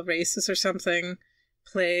all races or something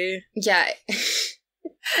play. Yeah.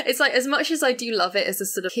 It's like, as much as I do love it as a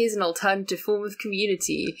sort of, here's an alternative form of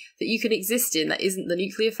community that you can exist in that isn't the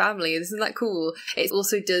nuclear family, isn't that cool? It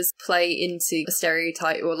also does play into a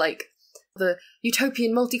stereotype, or like the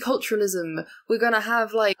utopian multiculturalism. We're gonna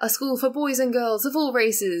have like a school for boys and girls of all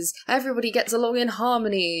races. Everybody gets along in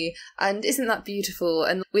harmony. And isn't that beautiful?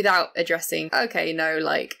 And without addressing, okay, no,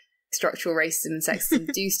 like, structural racism and sexism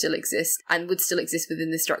do still exist and would still exist within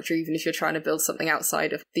the structure, even if you're trying to build something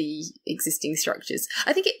outside of the existing structures.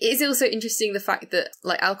 I think it is also interesting the fact that,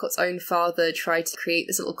 like, Alcott's own father tried to create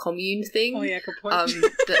this little commune thing. Oh yeah, good point.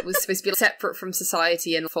 That was supposed to be separate from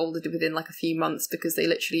society and folded within like a few months because they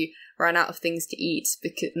literally ran out of things to eat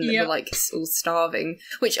because they were like all starving,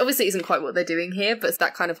 which obviously isn't quite what they're doing here, but it's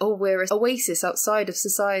that kind of, oh, we're an oasis outside of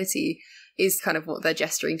society is kind of what they're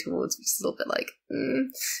gesturing towards, which is a little bit like,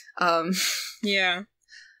 Yeah,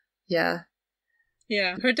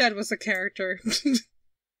 her dad was a character.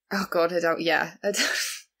 Oh god,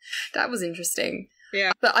 that was interesting.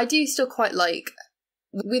 Yeah. But I do still quite like,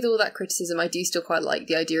 with all that criticism, I do still quite like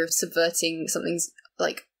the idea of subverting something's,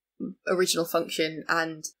 like, original function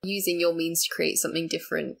and using your means to create something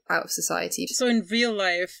different out of society. So in real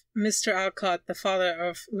life, Mr. Alcott, the father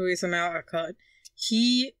of Louisa May Alcott,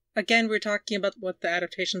 he... Again, we're talking about what the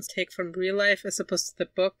adaptations take from real life as opposed to the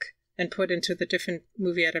book and put into the different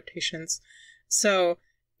movie adaptations. So,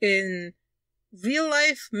 in real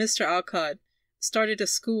life, Mr. Alcott started a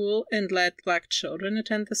school and let black children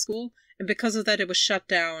attend the school. And because of that, it was shut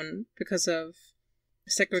down because of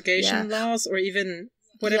segregation laws, or even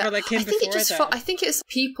whatever came before that. I think it's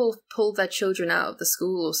people pulled their children out of the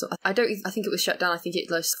school or something. I think it was shut down. I think it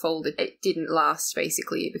just folded. It didn't last,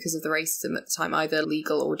 basically, because of the racism at the time, either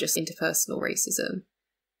legal or just interpersonal racism.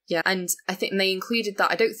 Yeah, and I think they included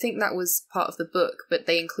that. I don't think that was part of the book, but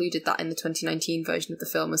they included that in the 2019 version of the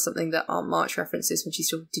film as something that Aunt March references when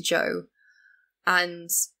she's talking to Jo.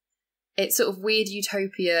 And it's sort of weird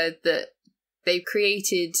utopia that they've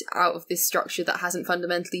created out of this structure that hasn't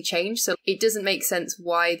fundamentally changed. So it doesn't make sense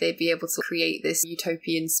why they'd be able to create this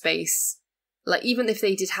utopian space. Like, even if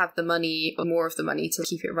they did have the money, or more of the money, to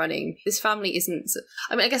keep it running, this family isn't...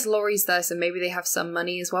 I mean, I guess Laurie's there, so maybe they have some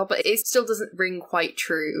money as well, but it still doesn't ring quite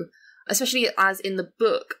true. especially as in the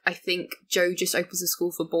book, I think Jo just opens a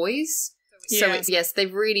school for boys. So yes,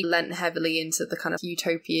 they've really lent heavily into the kind of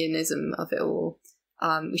utopianism of it all,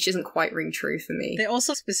 which doesn't quite ring true for me. They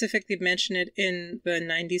also specifically mention it in the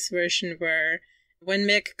 90s version where when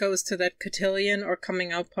Mick goes to that cotillion or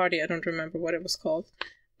coming out party, I don't remember what it was called,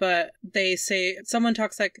 but they say, someone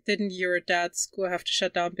talks like, didn't your dad's school have to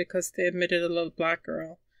shut down because they admitted a little black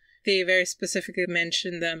girl? They very specifically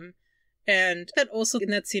mention them. And that also in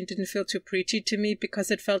that scene didn't feel too preachy to me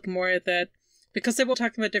because it felt more that, because they were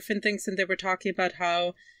talking about different things and they were talking about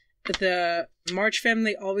how the March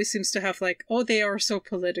family always seems to have like, oh, they are so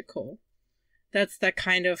political. That's that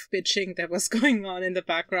kind of bitching that was going on in the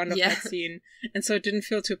background of that scene. And so it didn't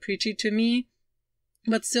feel too preachy to me,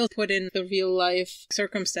 but still put in the real life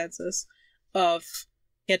circumstances of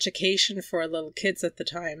education for little kids at the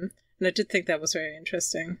time. And I did think that was very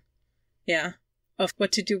interesting. Yeah. Of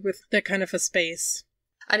what to do with that kind of a space.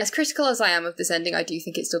 And as critical as I am of this ending, I do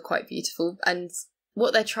think it's still quite beautiful. And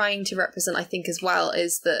what they're trying to represent, I think, as well,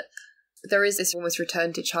 is that there is this almost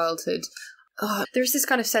return to childhood. There's this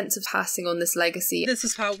kind of sense of passing on this legacy. This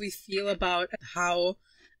is how we feel about how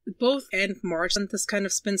both and March and this kind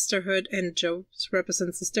of spinsterhood, and Jo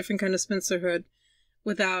represents this different kind of spinsterhood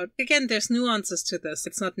without, again, there's nuances to this.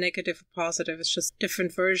 It's not negative or positive. It's just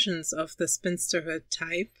different versions of the spinsterhood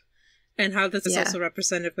type. And how this is also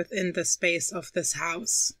represented within the space of this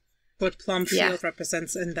house. What Plumfield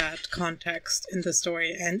represents in that context, in the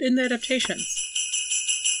story, and in the adaptations.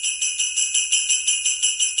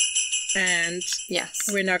 And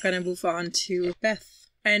we're now going to move on to Beth.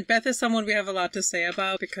 And Beth is someone we have a lot to say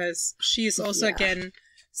about because she's also, again,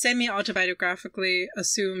 semi-autobiographically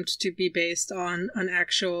assumed to be based on an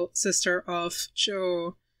actual sister of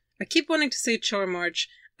Jo. I keep wanting to say Jo or March.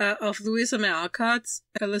 Of Louisa May Alcott's,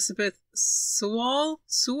 Elizabeth Sewall?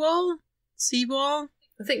 I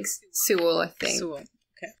think Sewall, Sewall,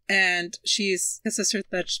 okay. And she's a sister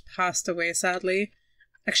that passed away, sadly.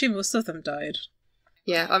 Actually, most of them died.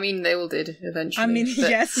 Yeah, I mean, they all did, eventually. I mean,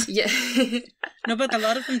 yes. Yeah. No, but a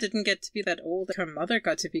lot of them didn't get to be that old. Her mother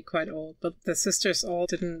got to be quite old, but the sisters all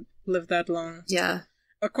didn't live that long. Yeah.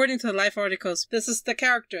 According to the Life articles, this is the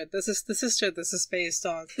character, this is the sister this is based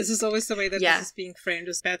on. This is always the way that this is being framed,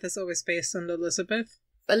 as Beth is always based on Elizabeth.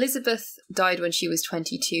 Elizabeth died when she was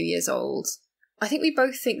 22 years old. I think we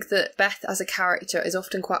both think that Beth as a character is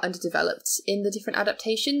often quite underdeveloped in the different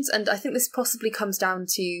adaptations, and I think this possibly comes down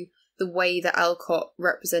to the way that Alcott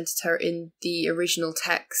represented her in the original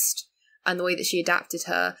text and the way that she adapted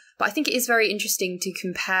her. But I think it is very interesting to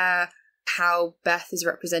compare how Beth is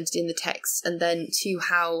represented in the text and then to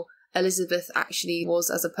how Elizabeth actually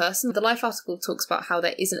was as a person. The Life article talks about how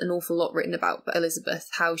there isn't an awful lot written about Elizabeth,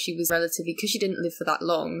 how she was relatively, because she didn't live for that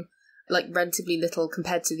long, like relatively little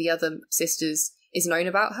compared to the other sisters is known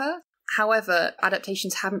about her. However,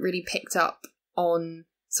 adaptations haven't really picked up on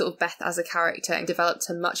sort of Beth as a character and developed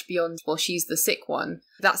her much beyond, well, she's the sick one.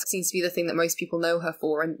 That seems to be the thing that most people know her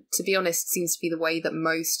for, and to be honest, seems to be the way that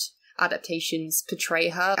most adaptations portray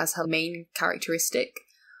her as her main characteristic.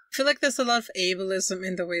 I feel like there's a lot of ableism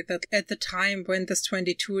in the way that at the time when this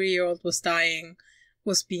 22-year-old was dying,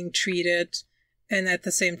 was being treated, and at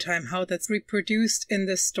the same time how that's reproduced in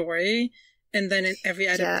this story, and then in every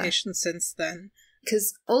adaptation since then.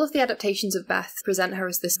 Because all of the adaptations of Beth present her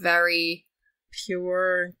as this very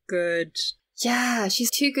pure, good. Yeah,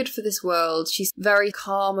 she's too good for this world. She's very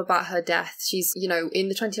calm about her death. She's, you know, in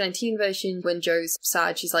the 2019 version, when Jo's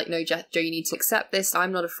sad, she's like, no, Jo, you need to accept this.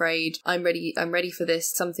 I'm not afraid. I'm ready for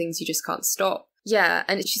this. Some things you just can't stop. Yeah,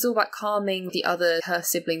 and she's all about calming her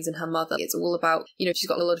siblings and her mother. It's all about, you know, she's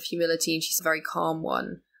got a lot of humility and she's a very calm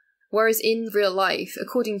one. Whereas in real life,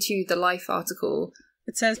 according to the Life article,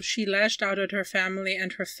 it says she lashed out at her family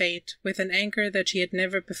and her fate with an anger that she had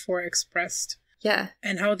never before expressed. Yeah.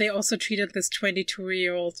 And how they also treated this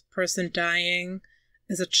 22-year-old person dying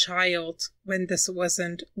as a child when this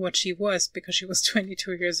wasn't what she was, because she was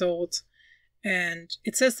 22 years old. And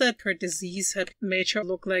it says that her disease had made her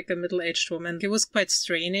look like a middle-aged woman. It was quite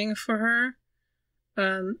straining for her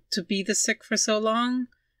to be this sick for so long.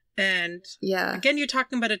 And again, you're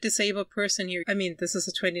talking about a disabled person here. I mean, this is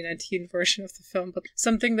a 2019 version of the film, but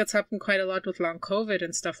something that's happened quite a lot with long COVID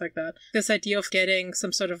and stuff like that. This idea of getting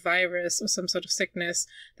some sort of virus or some sort of sickness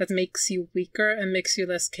that makes you weaker and makes you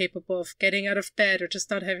less capable of getting out of bed or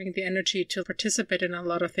just not having the energy to participate in a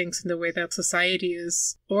lot of things in the way that society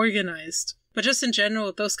is organized. But just in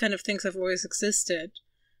general, those kind of things have always existed.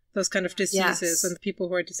 Those kind of diseases and people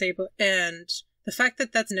who are disabled. And the fact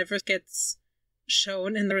that that never gets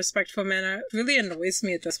shown in the respectful manner really annoys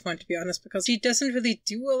me at this point, to be honest, because she doesn't really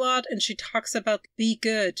do a lot, and she talks about be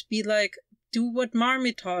good, be like do what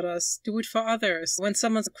Marmee taught us. Do it for others. When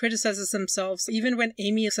someone criticizes themselves, even when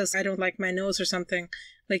Amy says, I don't like my nose or something,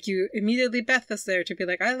 like you immediately, Beth is there to be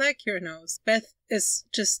like, I like your nose. Beth is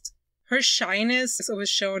just, her shyness is always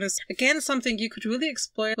shown as, again, something you could really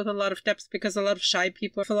exploit with a lot of depth, because a lot of shy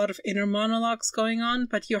people have a lot of inner monologues going on,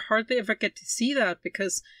 but you hardly ever get to see that,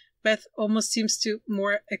 because Beth almost seems to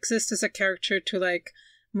more exist as a character to like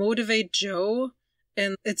motivate Jo.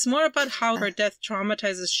 And it's more about how her death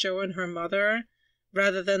traumatizes Jo and her mother,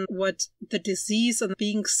 rather than what the disease and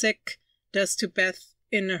being sick does to Beth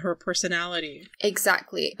in her personality.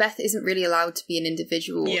 Exactly. Beth isn't really allowed to be an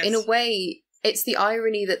individual. Yes. In a way, it's the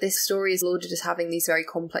irony that this story is lauded as having these very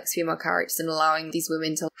complex female characters and allowing these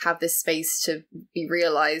women to have this space to be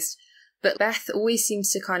realised. But Beth always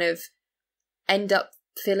seems to kind of end up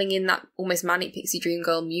filling in that almost manic pixie dream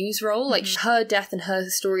girl muse role. Like, her death and her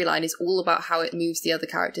storyline is all about how it moves the other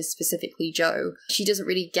characters, specifically Jo. She doesn't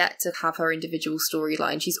really get to have her individual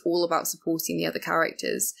storyline. She's all about supporting the other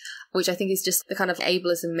characters, which I think is just the kind of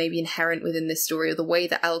ableism maybe inherent within this story, or the way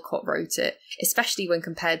that Alcott wrote it, especially when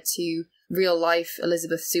compared to real life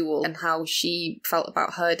Elizabeth Sewell and how she felt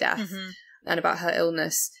about her death and about her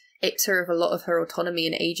illness. It's her of a lot of her autonomy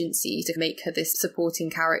and agency to make her this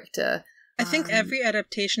supporting character. I think every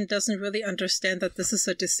adaptation doesn't really understand that this is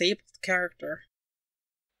a disabled character.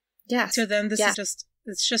 Yes. To them,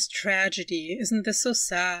 it's just tragedy. Isn't this so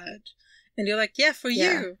sad? And you're like, yeah, for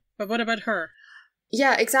you. But what about her?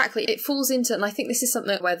 Yeah, exactly. It falls into, and I think this is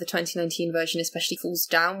something where the 2019 version especially falls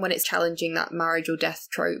down, when it's challenging that marriage or death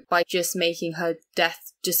trope by just making her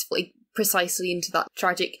death just like precisely into that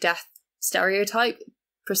tragic death stereotype,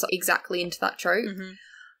 exactly into that trope.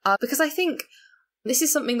 Because I think this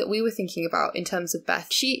is something that we were thinking about in terms of Beth.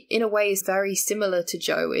 She, in a way, is very similar to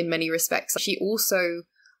Jo in many respects. She also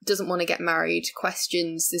doesn't want to get married,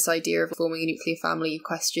 questions this idea of forming a nuclear family,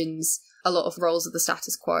 questions a lot of roles of the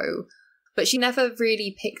status quo. But she never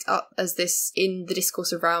really picked up as this in the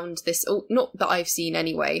discourse around this, or not that I've seen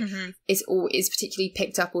anyway, is particularly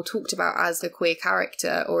picked up or talked about as a queer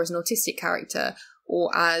character or as an autistic character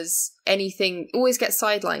or as anything. Always gets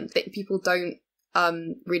sidelined, that people don't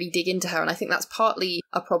really dig into her, and I think that's partly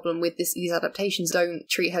a problem with these adaptations. Don't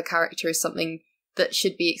treat her character as something that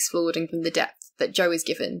should be explored and given the depth that Jo is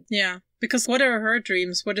given. Yeah, because what are her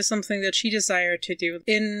dreams? What is something that she desired to do?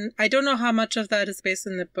 I don't know how much of that is based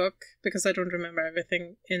in the book, because I don't remember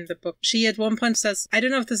everything in the book. She at one point says, I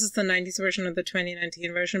don't know if this is the 90s version or the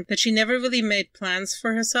 2019 version, that she never really made plans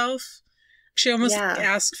for herself. She almost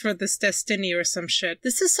asked for this destiny or some shit.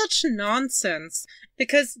 This is such nonsense.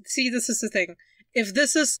 Because, see, this is the thing. If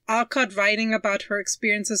this is Alcott writing about her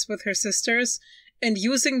experiences with her sisters and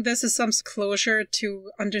using this as some closure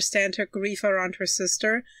to understand her grief around her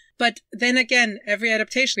sister, but then again, every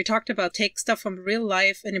adaptation we talked about take stuff from real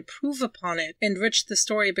life and improve upon it, enrich the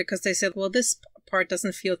story, because they said, well, this part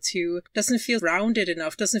doesn't feel rounded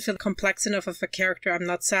enough, doesn't feel complex enough of a character. I'm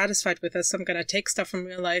not satisfied with this. So I'm going to take stuff from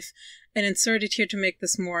real life and insert it here to make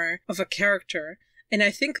this more of a character. And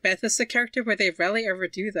I think Beth is a character where they rarely ever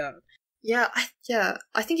do that. Yeah,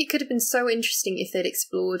 I think it could have been so interesting if they'd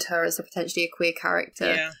explored her as potentially a queer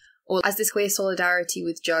character, or as this queer solidarity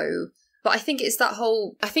with Jo. But I think it's that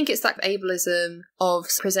ableism of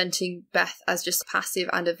presenting Beth as just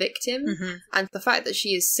passive and a victim, and the fact that she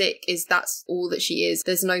is sick that's all that she is.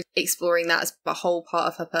 There's no exploring that as a whole part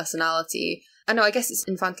of her personality. I know, I guess it's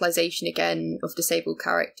infantilization again of disabled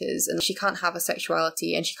characters, and she can't have a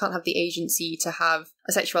sexuality, and she can't have the agency to have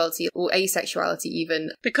a sexuality or asexuality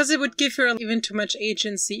even. Because it would give her even too much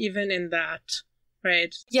agency even in that,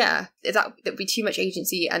 right? Yeah, that would be too much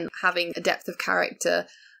agency and having a depth of character,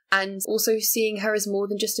 and also seeing her as more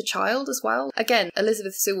than just a child as well. Again,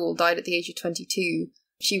 Elizabeth Sewell died at the age of 22.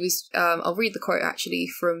 She was, I'll read the quote actually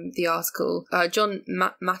from the article. John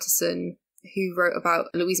Mattison, who wrote about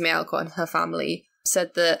Louisa May Alcott and her family,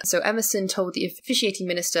 said that, so Emerson told the officiating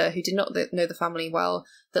minister, who did not know the family well,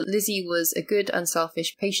 that Lizzie was a good,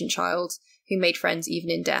 unselfish, patient child who made friends even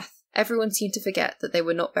in death. Everyone seemed to forget that they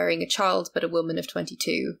were not burying a child but a woman of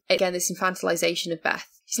 22. Again, this infantilization of Beth.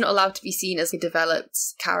 She's not allowed to be seen as a developed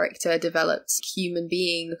character, developed human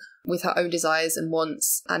being with her own desires and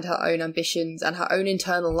wants and her own ambitions and her own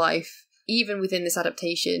internal life. Even within this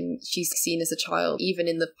adaptation, she's seen as a child. Even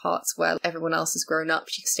in the parts where everyone else has grown up,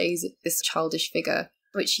 she stays this childish figure.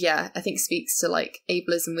 Which, I think speaks to,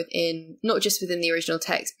 ableism within, not just within the original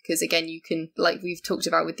text, because, again, you can, like we've talked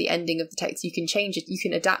about with the ending of the text, you can change it, you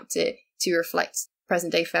can adapt it to reflect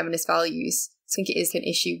present-day feminist values. think it is an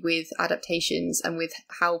issue with adaptations and with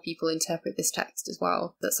how people interpret this text as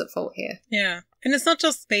well that's at fault here. Yeah. And it's not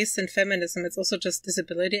just based in feminism, it's also just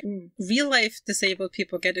disability. Real life disabled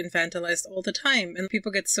people get infantilized all the time, and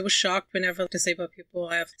people get so shocked whenever disabled people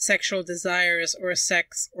have sexual desires or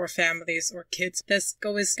sex or families or kids. There's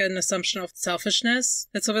always an assumption of selfishness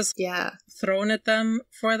that's always thrown at them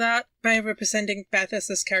for that. By representing Beth as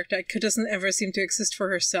this character, it doesn't ever seem to exist for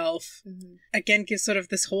herself. Again, gives sort of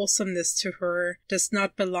this wholesomeness to her, just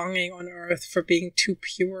not belonging on Earth for being too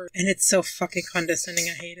pure. And it's so fucking condescending.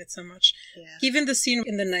 I hate it so much. Even the scene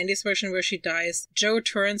in the 90s version where she dies, Jo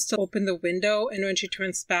turns to open the window, and when she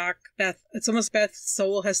turns back, it's almost Beth's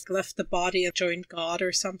soul has left the body and joined God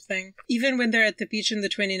or something. Even when they're at the beach in the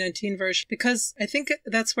 2019 version, because I think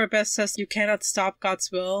that's where Beth says, "You cannot stop God's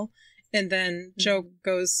will." And then Jo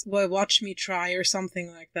goes, "Well, watch me try," or something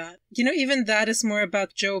like that. You know, even that is more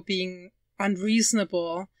about Jo being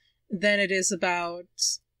unreasonable than it is about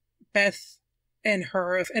Beth and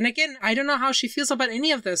her. And again, I don't know how she feels about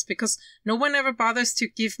any of this, because no one ever bothers to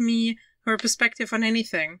give me her perspective on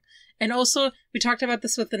anything. And also, we talked about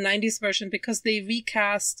this with the 90s version, because they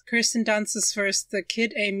recast Kirsten Dunst as first the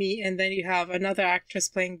kid Amy, and then you have another actress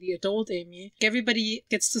playing the adult Amy. Everybody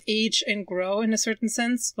gets to age and grow in a certain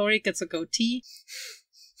sense. Laurie gets a goatee.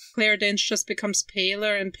 Claire Danes just becomes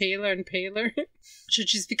paler and paler and paler. She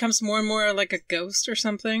just becomes more and more like a ghost or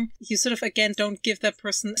something. You sort of, again, don't give that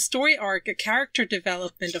person a story arc, a character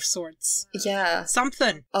development of sorts. Yeah.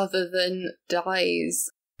 Something. Other than dies.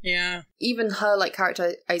 Yeah. Even her, like,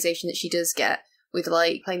 characterization that she does get with,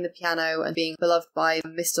 like, playing the piano and being beloved by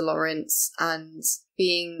Mr. Lawrence and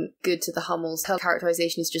being good to the Hummels, her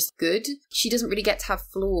characterization is just good. She doesn't really get to have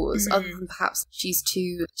flaws, other than perhaps she's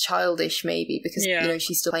too childish, maybe, because, you know,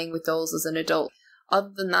 she's still playing with dolls as an adult.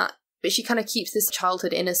 Other than that, but she kind of keeps this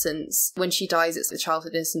childhood innocence. When she dies, it's the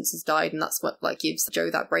childhood innocence has died, and that's what, like, gives Jo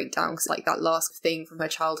that breakdown, because, like, that last thing from her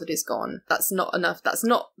childhood is gone. That's not enough. That's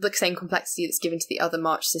not the same complexity that's given to the other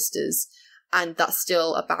March sisters, and that's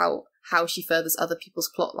still about how she furthers other people's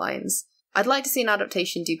plot lines. I'd like to see an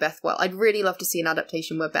adaptation do Beth well. I'd really love to see an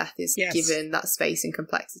adaptation where Beth is given that space and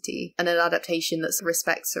complexity, and an adaptation that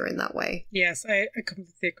respects her in that way. Yes, I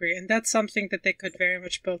completely agree. And that's something that they could very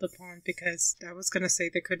much build upon, because I was going to say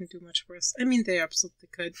they couldn't do much worse. I mean, they absolutely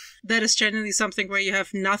could. That is generally something where you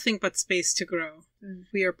have nothing but space to grow.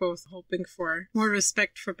 We are both hoping for more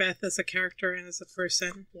respect for Beth as a character and as a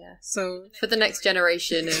person. Yeah. So for the next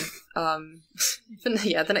generation of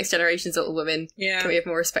the next generation's little women, can we have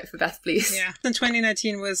more respect for Beth, please? Yeah. And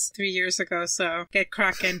 2019 was 3 years ago, so get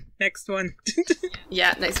cracking. Next one.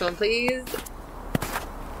 Yeah, next one, please.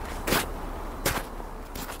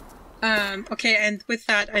 Okay, and with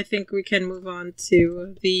that, I think we can move on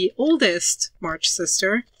to the oldest March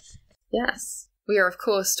sister. Yes. We are, of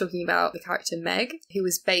course, talking about the character Meg, who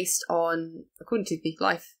was based on, according to the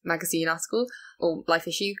Life magazine article, or Life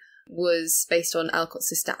issue, was based on Alcott's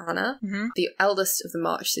sister Anna, the eldest of the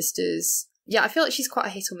March sisters. Yeah, I feel like she's quite a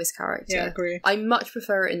hit or miss character. Yeah, I agree. I much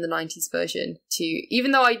prefer her in the 90s version to,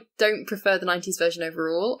 even though I don't prefer the 90s version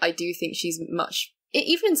overall, I do think she's much,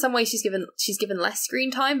 even in some ways she's given less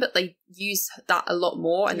screen time, but they use that a lot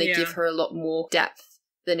more, and they give her a lot more depth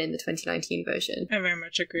than in the 2019 version. I very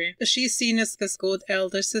much agree. She's seen as this good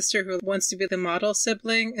elder sister who wants to be the model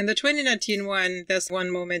sibling. In the 2019 one, there's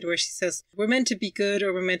one moment where she says, "We're meant to be good,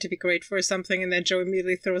 or we're meant to be great for something," and then Jo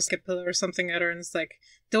immediately throws a pillow or something at her, and it's like,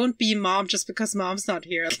 don't be mom just because mom's not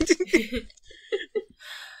here.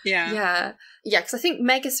 Yeah, because I think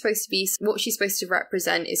Meg is supposed to be, what she's supposed to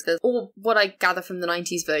represent is, or what I gather from the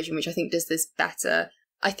 90s version, which I think does this better,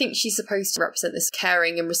 I think she's supposed to represent this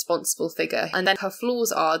caring and responsible figure. And then her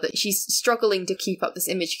flaws are that she's struggling to keep up this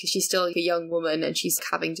image because she's still a young woman and she's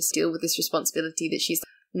having to deal with this responsibility that she's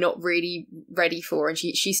not really ready for. And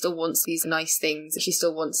she still wants these nice things. She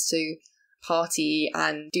still wants to party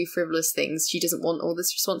and do frivolous things. She doesn't want all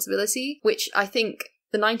this responsibility, which I think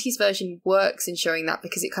the 90s version works in showing that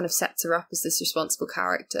because it kind of sets her up as this responsible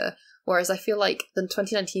character. Whereas I feel like the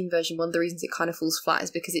 2019 version, one of the reasons it kind of falls flat is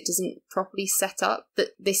because it doesn't properly set up that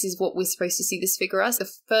this is what we're supposed to see this figure as.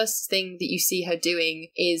 The first thing that you see her doing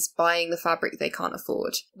is buying the fabric they can't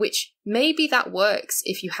afford, which maybe that works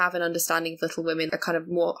if you have an understanding of Little Women, a kind of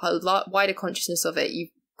wider consciousness of it. You've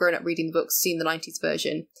grown up reading the books, seen the 90s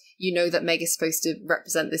version. You know that Meg is supposed to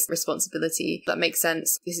represent this responsibility. That makes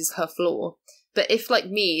sense. This is her flaw. But if, like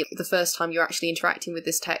me, the first time you're actually interacting with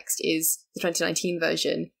this text is the 2019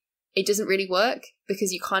 version, it doesn't really work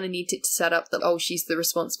because you kind of need it to set up that, oh, she's the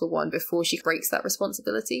responsible one before she breaks that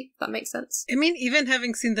responsibility. If that makes sense. I mean, even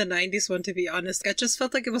having seen the 90s one, to be honest, I just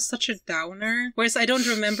felt like it was such a downer. Whereas I don't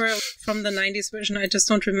remember from the 90s version, I just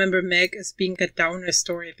don't remember Meg as being a downer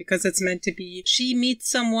story, because it's meant to be, she meets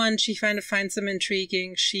someone, she kind of finds them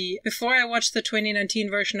intriguing. Before I watched the 2019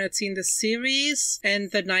 version, I'd seen the series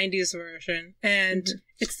and the 90s version. And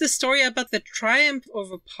it's the story about the triumph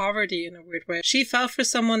over poverty in a weird way. She fell for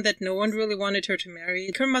someone that no one really wanted her to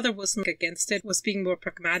marry. Her mother wasn't against it, was being more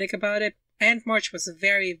pragmatic about it. Aunt March was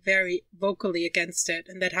very, very vocally against it,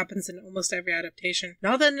 and that happens in almost every adaptation.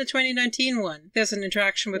 Now that in the 2019 one, there's an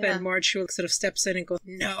interaction with Aunt March who sort of steps in and goes,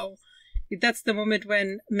 no. That's the moment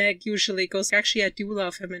when Meg usually goes, actually, I do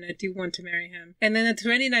love him and I do want to marry him. And then the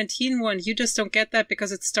 2019 one, you just don't get that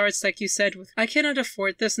because it starts, like you said, with, I cannot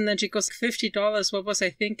afford this. And then she goes, $50, what was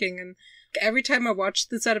I thinking? And every time I watch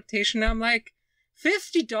this adaptation, I'm like,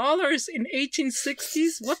 $50 in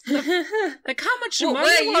 1860s? What the? Like, how much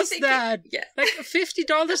money was that? Yeah. Like,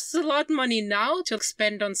 $50 is a lot of money now to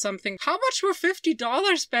spend on something. How much were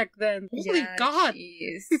 $50 back then? Holy God.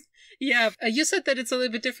 Jeez. Yeah, you said that it's a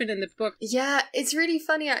little bit different in the book. Yeah, it's really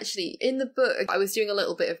funny, actually. In the book, I was doing a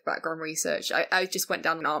little bit of background research. I just went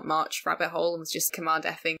down an Aunt March rabbit hole and was just command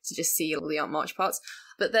Fing to just see all the Aunt March parts.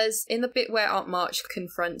 But there's, in the bit where Aunt March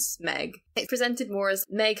confronts Meg, it's presented more as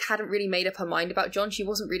Meg hadn't really made up her mind about John. She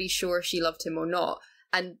wasn't really sure if she loved him or not.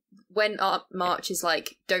 And when Aunt March is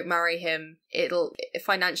like, don't marry him, it'll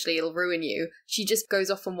ruin you, she just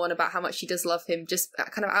goes off on one about how much she does love him, just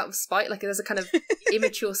kind of out of spite. Like, there's a kind of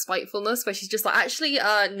immature spitefulness where she's just like, actually,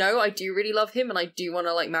 no, I do really love him and I do want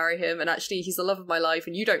to, like, marry him, and actually he's the love of my life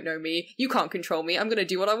and you don't know me, you can't control me, I'm gonna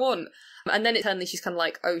do what I want. And then suddenly she's kind of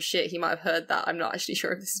like, oh shit, he might have heard that, I'm not actually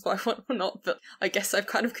sure if this is what I want or not, but I guess I've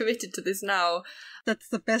kind of committed to this now. That's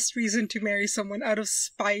the best reason to marry someone, out of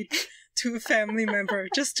spite to a family member,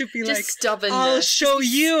 just to be just like, stubbornness. I'll show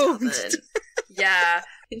you. Yeah.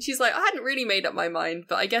 And she's like, I hadn't really made up my mind,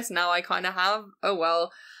 but I guess now I kind of have. Oh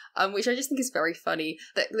well. Which I just think is very funny.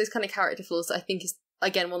 Those kind of character flaws that I think is,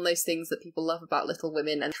 again, one of those things that people love about Little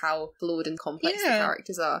Women and how flawed and complex the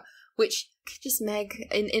characters are. Which, just Meg,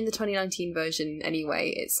 in the 2019 version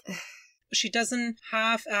anyway, it's... She doesn't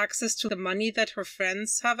have access to the money that her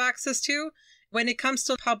friends have access to. When it comes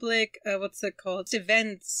to public,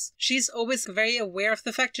 events, she's always very aware of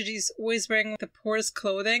the fact that she's always wearing the poorest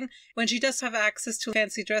clothing. When she does have access to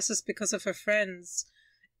fancy dresses because of her friends,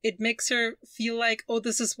 it makes her feel like, oh,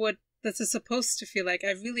 this is what this is supposed to feel like.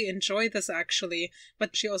 I really enjoy this, actually.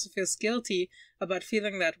 But she also feels guilty about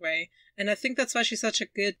feeling that way. And I think that's why she's such a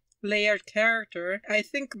good layered character. I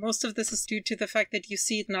think most of this is due to the fact that you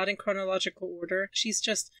see it not in chronological order. She's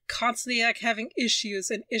just constantly like having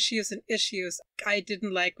issues and issues and issues. I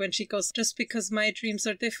didn't like when she goes, just because my dreams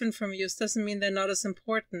are different from yours doesn't mean they're not as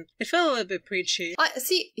important. It felt a little bit preachy.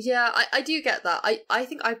 I do get that. I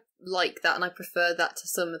think I like that, and I prefer that to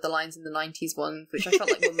some of the lines in the 90s one, which I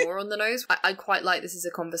felt like were more on the nose. I quite like this as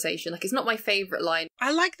a conversation. Like, it's not my favourite line.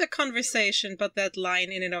 I like the conversation, but that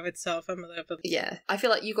line in and of itself, I'm a little bit... Yeah. I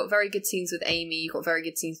feel like you got very good scenes with Amy, you got very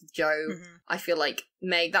good scenes with Joe. Mm-hmm. I feel like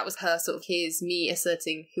Meg, that was her sort of, here's me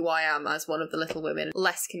asserting who I am as one of the Little Women.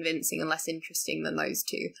 Less convincing and less interesting than those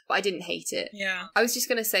two. But I didn't hate it. Yeah. I was just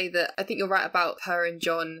going to say that I think you're right about her and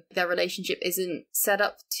John. Their relationship isn't set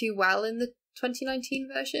up too well in the 2019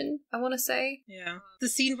 version, I want to say. Yeah. The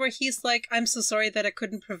scene where he's like, I'm so sorry that I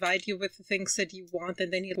couldn't provide you with the things that you want,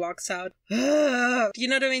 and then he walks out. You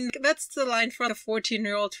know what I mean? That's the line for a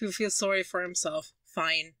 14-year-old who feels sorry for himself.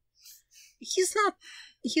 Fine. He's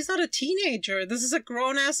not a teenager. This is a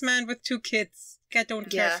grown-ass man with 2 kids. I don't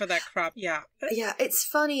care for that crap. Yeah. Yeah, it's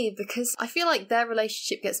funny because I feel like their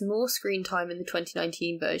relationship gets more screen time in the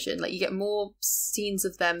 2019 version. Like, you get more scenes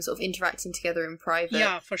of them sort of interacting together in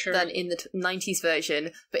private for sure. than in the 90s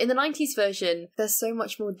version. But in the 90s version, there's so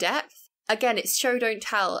much more depth. Again, it's show don't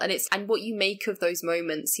tell, and what you make of those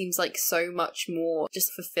moments seems like so much more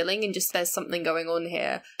just fulfilling, and just there's something going on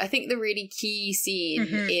here. I think the really key scene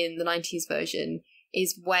in the 90s version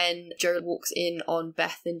is when Joe walks in on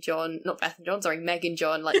Meg and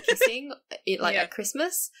John, like kissing at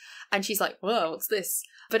Christmas, and she's like, whoa, what's this?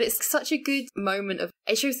 But it's such a good moment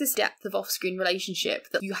it shows this depth of off-screen relationship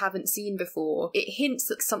that you haven't seen before. It hints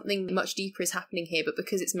that something much deeper is happening here, but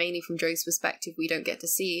because it's mainly from Joe's perspective, we don't get to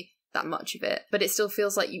see that much of it. But it still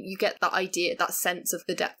feels like you get that idea, that sense of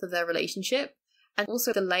the depth of their relationship. And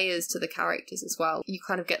also the layers to the characters as well. You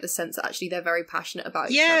kind of get the sense that actually they're very passionate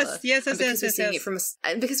about each other. Yes.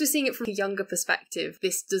 And because we're seeing it from a younger perspective,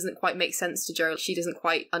 this doesn't quite make sense to Jo. She doesn't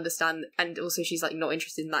quite understand, and also she's like not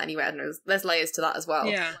interested in that anyway. I don't know, there's layers to that as well.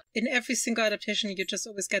 Yeah. In every single adaptation, you just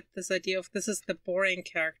always get this idea of this is the boring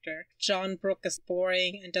character. John Brooke is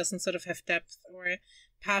boring and doesn't sort of have depth or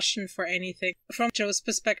passion for anything. From Jo's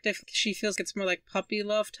perspective, she feels it's more like puppy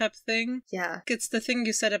love type thing. Yeah. It's the thing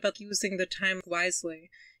you said about using the time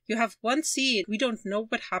wisely. You have one scene, we don't know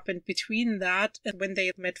what happened between that and when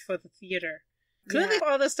they met for the theater. Clearly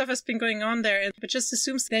all this stuff has been going on there, but just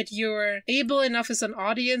assumes that you're able enough as an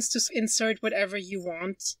audience to insert whatever you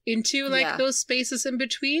want into those spaces in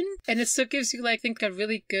between. And it still gives you, I think, a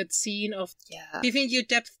really good scene of giving you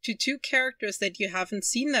depth to two characters that you haven't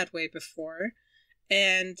seen that way before.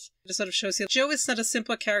 And it sort of shows you Jo is not a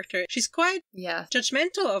simple character. She's quite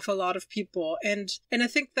judgmental of a lot of people. And I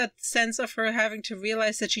think that sense of her having to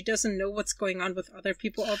realize that she doesn't know what's going on with other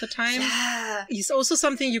people all the time is also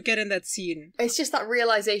something you get in that scene. It's just that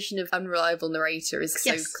realization of unreliable narrator is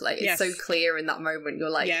so clear. It's so clear in that moment. You're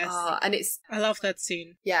like, and it's... I love that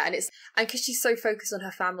scene. Yeah, and because she's so focused on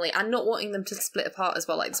her family and not wanting them to split apart as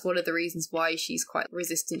well. Like, it's one of the reasons why she's quite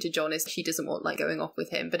resistant to John is she doesn't want, going off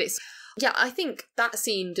with him. But it's... Yeah, I think that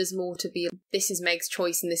scene does more to be, this is Meg's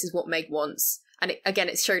choice and this is what Meg wants. And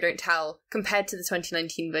it's show don't tell. Compared to the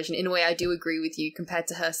 2019 version, in a way I do agree with you, compared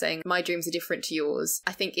to her saying, my dreams are different to yours,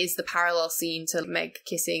 I think is the parallel scene to Meg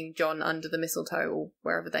kissing John under the mistletoe or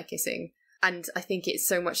wherever they're kissing. And I think it's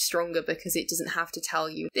so much stronger because it doesn't have to tell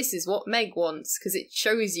you, this is what Meg wants, because it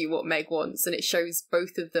shows you what Meg wants, and it shows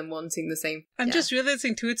both of them wanting the same. I'm just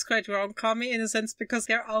realizing too, it's quite rom-commy in a sense, because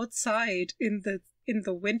they're outside in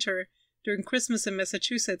the winter during Christmas in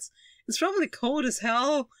Massachusetts. It's probably cold as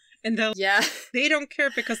hell. And they don't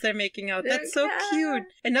care because they're making out. That's so cute.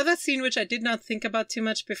 Another scene which I did not think about too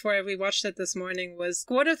much before I rewatched it this morning was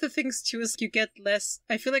one of the things too is you get less.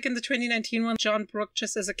 I feel like in the 2019 one, John Brooke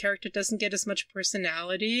just as a character doesn't get as much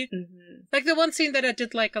personality. Mm-hmm. Like the one scene that I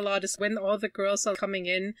did like a lot is when all the girls are coming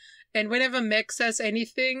in, and whenever Meg says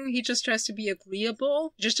anything, he just tries to be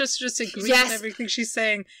agreeable. Just agree with everything she's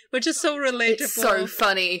saying, which is so relatable. It's so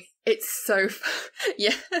funny. It's so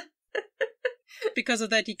yeah. Because of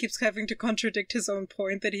that, he keeps having to contradict his own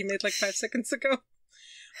point that he made 5 seconds ago.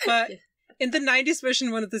 But in the 90s version,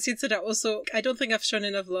 one of the scenes that I don't think I've shown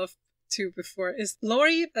enough love to before is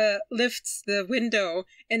Laurie lifts the window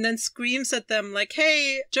and then screams at them like,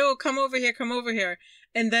 hey, Joe, come over here.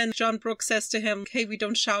 And then John Brooke says to him, hey, we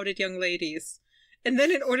don't shout at young ladies. And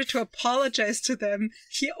then in order to apologize to them,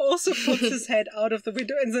 he also puts his head out of the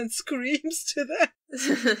window and then screams to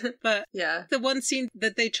them. But the one scene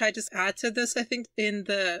that they tried to add to this, I think, in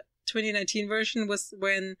the 2019 version was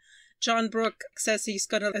when John Brooke says he's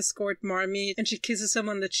going to escort Marmee and she kisses him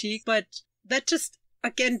on the cheek. But that just,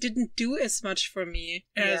 again, didn't do as much for me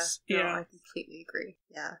as... I completely agree.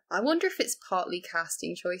 Yeah. I wonder if it's partly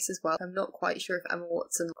casting choice as well. I'm not quite sure if Emma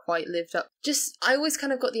Watson quite lived up. I always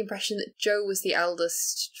kind of got the impression that Jo was the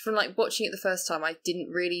eldest. From watching it the first time, I didn't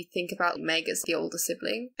really think about Meg as the older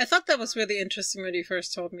sibling. I thought that was really interesting when you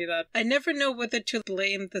first told me that. I never know whether to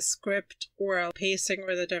blame the script or pacing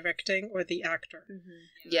or the directing or the actor.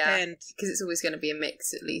 Mm-hmm. Yeah, because it's always going to be a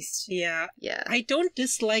mix at least. Yeah. I don't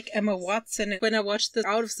dislike Emma Watson. When I watched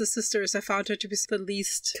Out of the Sisters, I found her to be the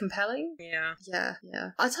least compelling. Yeah.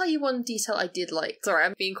 I'll tell you one detail I did like. Sorry,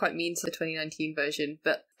 I'm being quite mean to the 2019 version,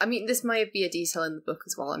 but I mean, this might be a detail in the book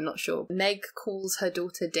as well, I'm not sure. Meg calls her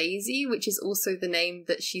daughter Daisy, which is also the name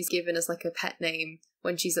that she's given as a pet name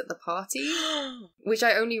when she's at the party, which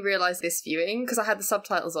I only realised this viewing because I had the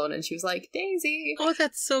subtitles on and she was like, Daisy. Oh,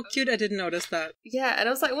 that's so cute. I didn't notice that. Yeah, and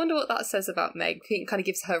I was like, I wonder what that says about Meg. It kind of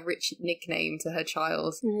gives her a rich nickname to her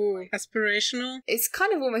child. Ooh, aspirational? It's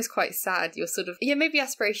kind of almost quite sad. You're sort of, maybe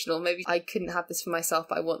aspirational. Maybe I couldn't have this for myself,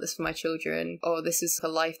 but I want this for my children. Or this is a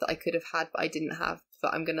life that I could have had, but I didn't have.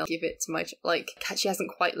 But I'm gonna give it to my she hasn't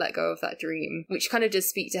quite let go of that dream, which kind of does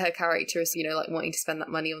speak to her character as wanting to spend that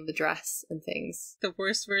money on the dress and things. The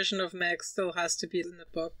worst version of Meg still has to be in the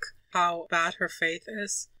book. How bad her fate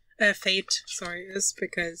is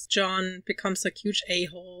because John becomes a huge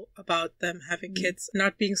a-hole about them having kids,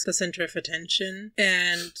 not being the center of attention.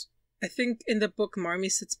 And I think in the book, Marmee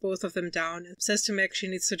sits both of them down and says to Meg she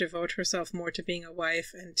needs to devote herself more to being a wife,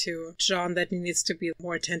 and to John that he needs to be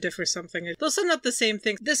more attentive or something. Those are not the same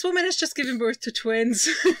things. This woman has just given birth to twins.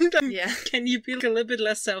 Can you be a little bit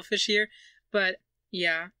less selfish here? But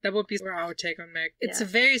yeah, that would be our take on Meg. It's a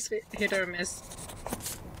very hit or miss.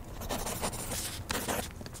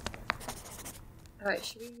 Alright,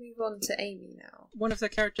 should we move on to Amy now? One of the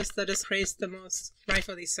characters that is praised the most,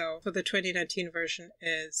 rightfully so, for the 2019 version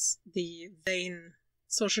is the vain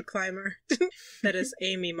social climber. That is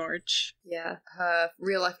Amy March. Yeah, her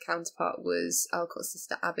real-life counterpart was Alcott's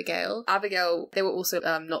sister Abigail. Abigail, they were also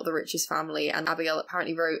not the richest family, and Abigail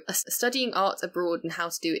apparently wrote a Studying Art Abroad and How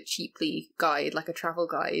to Do It Cheaply guide, like a travel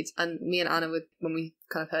guide. And me and Anna, when we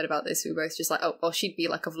kind of heard about this, we were both just like, oh, well, she'd be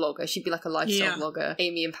like a vlogger. She'd be like a lifestyle vlogger.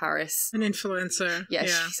 Amy in Paris. An influencer. Yeah,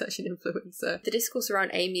 she's such an influencer. The discourse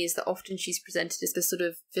around Amy is that often she's presented as the sort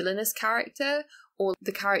of villainous character, or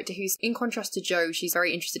the character who's, in contrast to Jo, she's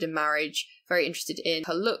very interested in marriage, very interested in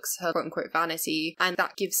her looks, her quote-unquote vanity, and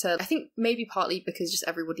that gives her, I think maybe partly because just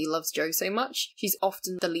everybody loves Jo so much, she's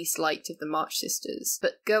often the least liked of the March sisters.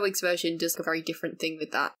 But Gerwig's version does a very different thing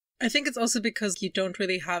with that. I think it's also because you don't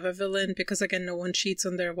really have a villain, because again, no one cheats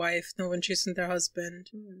on their wife, no one cheats on their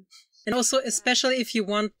husband. And also, especially if you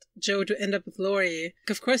want Jo to end up with Laurie,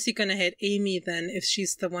 of course you're gonna hate Amy then if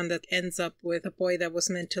she's the one that ends up with a boy that was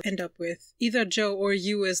meant to end up with either Jo or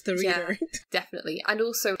you as the reader. Yeah, definitely. And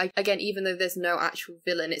also, again, even though there's no actual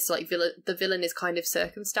villain, it's like the villain is kind of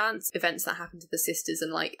circumstance, events that happen to the sisters,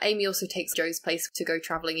 and like Amy also takes Jo's place to go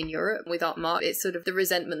travelling in Europe with Aunt Mark. It's sort of the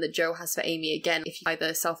resentment that Jo has for Amy. Again, if you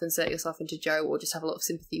either self-insert yourself into Jo or just have a lot of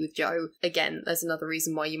sympathy with Jo, again, there's another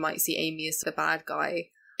reason why you might see Amy as the bad guy.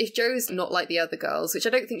 If Jo's not like the other girls, which I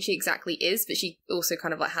don't think she exactly is, but she also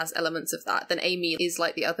kind of like has elements of that, then Amy is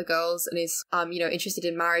like the other girls and is, interested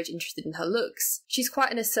in marriage, interested in her looks. She's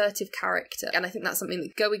quite an assertive character, and I think that's something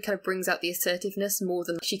that Gerwig kind of brings out the assertiveness more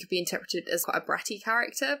than she could be interpreted as quite a bratty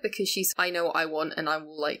character, because she's, I know what I want and I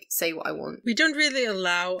will like say what I want. We don't really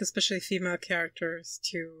allow, especially female characters,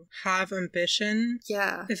 to have ambition.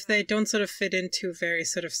 Yeah. If they don't sort of fit into very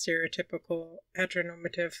sort of stereotypical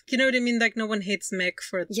heteronormative. You know what I mean? Like, no one hates Meg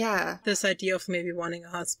for this idea of maybe wanting a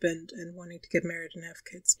husband and wanting to get married and have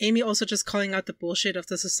kids. Amy also just calling out the bullshit of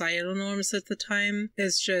the societal norms at the time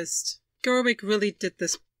is just... Gerwig really did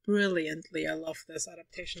this brilliantly. I love this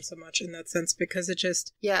adaptation so much in that sense, because it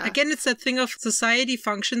just... Again, it's that thing of society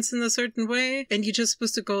functions in a certain way, and you're just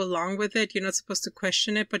supposed to go along with it. You're not supposed to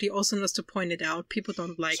question it, but he also knows to point it out. People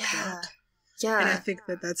don't like that. Yeah. And I think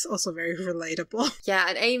that that's also very relatable. Yeah,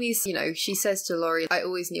 and Amy's, she says to Laurie, I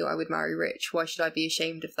always knew I would marry rich. Why should I be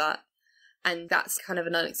ashamed of that? And that's kind of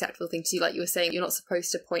an unacceptable thing to do. Like you were saying, you're not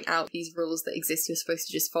supposed to point out these rules that exist. You're supposed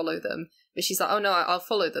to just follow them. But she's like, oh no, I'll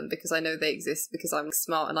follow them because I know they exist, because I'm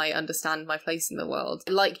smart and I understand my place in the world.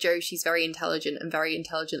 Like Jo, she's very intelligent and very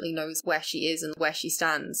intelligently knows where she is and where she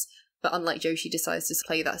stands. But unlike Jo, she decides to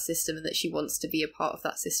play that system and that she wants to be a part of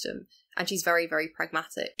that system. And she's very, very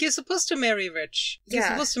pragmatic. You're supposed to marry rich. You're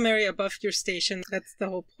supposed to marry above your station. That's the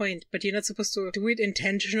whole point. But you're not supposed to do it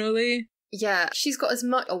intentionally. Yeah, she's got as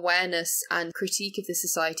much awareness and critique of the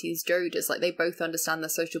society as Jo does. Like, they both understand their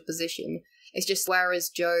social position. It's just whereas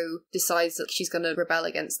Jo decides that she's going to rebel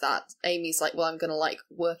against that, Amy's like, well, I'm going to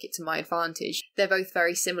work it to my advantage. They're both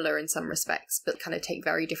very similar in some respects, but kind of take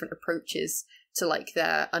very different approaches to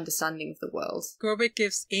their understanding of the world. Gerwig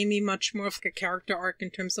gives Amy much more of a character arc in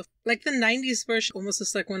terms of the 90s version almost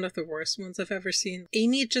is one of the worst ones I've ever seen.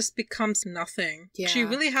 Amy just becomes nothing. Yeah. She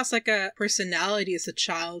really has a personality as a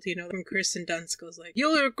child, when Kirsten Dunst goes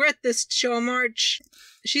you'll regret this, Jo March.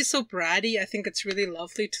 She's so bratty. I think it's really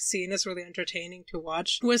lovely to see and it's really entertaining to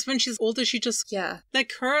watch. Whereas when she's older, she just... her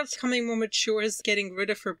becoming more mature is getting rid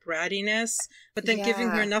of her brattiness, but then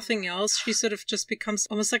giving her nothing else, she sort of just becomes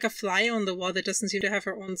almost like a fly on the wall that doesn't seem to have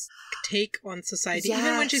her own take on society,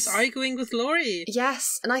 even when she's arguing with Laurie.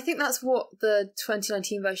 Yes, and I think that's what the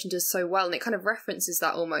 2019 version does so well, and it kind of references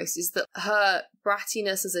that almost, is that her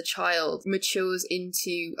brattiness as a child matures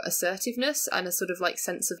into assertiveness and a sort of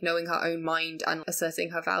sense of knowing her own mind and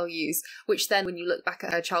asserting her values, which then when you look back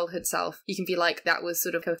at her childhood self, you can be like, that was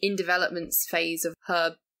sort of in development phase of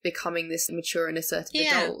her becoming this mature and assertive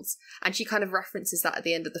adult. And she kind of references that at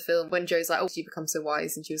the end of the film when Jo's like, oh, you become so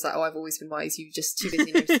wise, and she was like, oh, I've always been wise, you were just too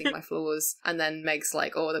busy noticing my flaws. And then Meg's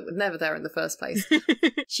like, oh, that was never there in the first place.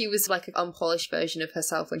 She was like an unpolished version of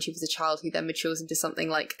herself when she was a child, who then matures into something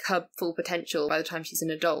like her full potential by the time she's an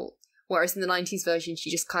adult. Whereas in the 90s version, she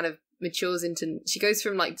just kind of matures into, she goes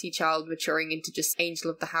from tea child maturing into just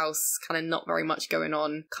angel of the house, kind of not very much going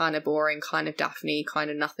on, kind of boring, kind of Daphne, kind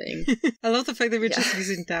of nothing. I love the fact that we're just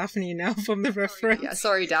using Daphne now from the reference. Yeah,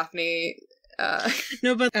 sorry Daphne.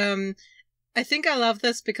 No, but I think I love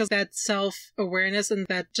this because that self-awareness and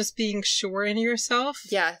that just being sure in yourself.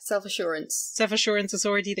 Yeah, self-assurance. Self-assurance is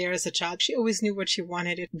already there as a child. She always knew what she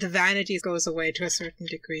wanted. The vanity goes away to a certain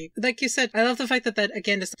degree. Like you said, I love the fact that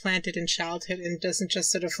again is planted in childhood and doesn't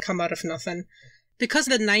just sort of come out of nothing. Because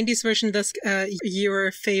the 90s version does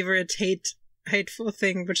your favorite hate hateful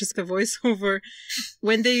thing, which is the voiceover.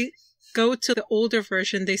 When they go to the older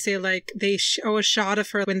version, they say, like, they show a shot of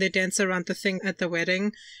her when they dance around the thing at the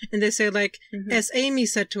wedding. And they say, like, as Amy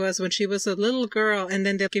said to us when she was a little girl, and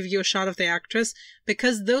then they'll give you a shot of the actress,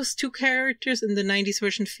 because those two characters in the 90s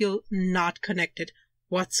version feel not connected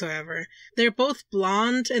whatsoever. They're both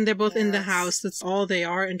blonde and they're both in the house. That's all they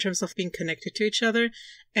are in terms of being connected to each other.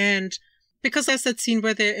 And because there's that scene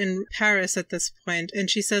where they're in Paris at this point, and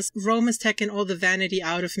she says, Rome has taken all the vanity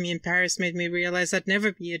out of me, and Paris made me realize I'd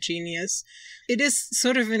never be a genius. It is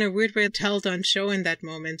sort of in a weird way a tell-done show in that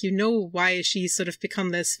moment. You know why she's sort of become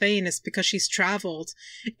this famous, because she's traveled,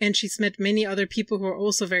 and she's met many other people who are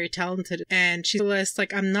also very talented, and she realized,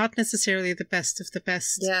 like, I'm not necessarily the best of the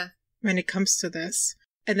best when it comes to this.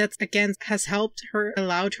 And that, again, has helped her,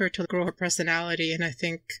 allowed her to grow her personality, and I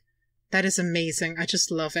think that is amazing. I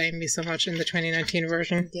just love Amy so much in the 2019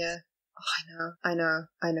 version. Yeah. Oh, I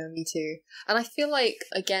know, me too. And I feel like,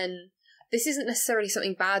 again, this isn't necessarily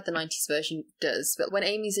something bad the 90s version does, but when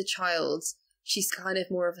Amy's a child, she's kind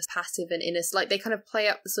of more of a passive and innocent. Like, they kind of play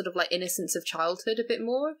up the sort of, like, innocence of childhood a bit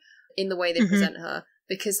more in the way they present her.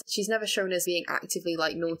 Because she's never shown as being actively,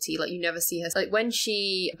 like, naughty. Like, you never see her. Like, when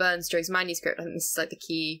she burns Joe's manuscript, I think this is, like, the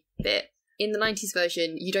key bit. In the 90s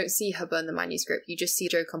version, you don't see her burn the manuscript. You just see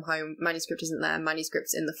Joe come home, manuscript isn't there,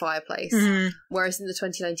 manuscript's in the fireplace. Whereas in the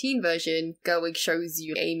 2019 version, Gerwig shows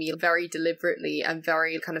you Amy very deliberately and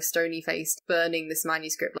very kind of stony-faced burning this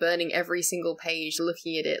manuscript, burning every single page,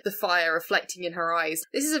 looking at it, the fire reflecting in her eyes.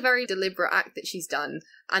 This is a very deliberate act that she's done,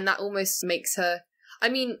 and that almost makes her... I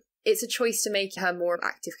mean, it's a choice to make her more an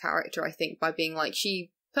active character, I think, by being like,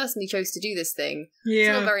 she personally chose to do this thing. It's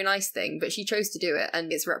not a very nice thing, but she chose to do it,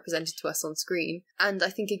 and it's represented to us on screen. And I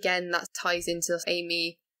think, again, that ties into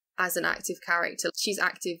Amy as an active character. She's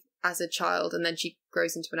active as a child, and then she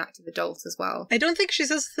grows into an active adult as well. I don't think she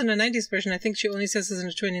says this in the 90s version. I think she only says this in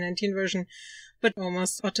the 2019 version. But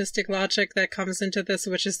almost autistic logic that comes into this,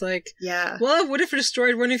 which is like, well, I would have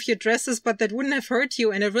destroyed one of your dresses, but that wouldn't have hurt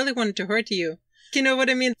you, and I really wanted to hurt you. You know what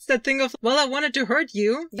I mean? It's that thing of, well, I wanted to hurt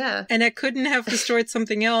you. Yeah. And I couldn't have destroyed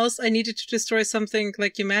something else. I needed to destroy something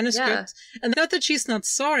like your manuscript. And not that she's not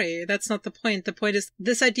sorry. That's not the point. The point is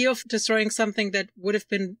this idea of destroying something that would have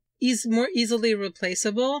been more easily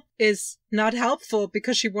replaceable is not helpful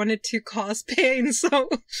because she wanted to cause pain. So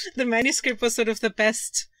the manuscript was sort of the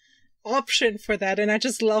best option for that. And I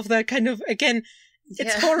just love that kind of, again,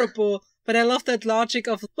 it's horrible. But I love that logic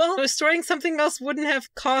of, well, destroying something else wouldn't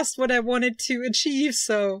have cost what I wanted to achieve,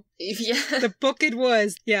 so the book it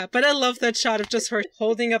was. Yeah, but I love that shot of just her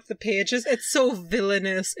holding up the pages. It's so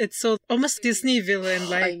villainous. It's so almost Disney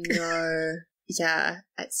villain, like. I know. Yeah,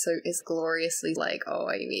 it's gloriously like,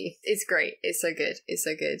 oh, Amy. It's great. It's so good. It's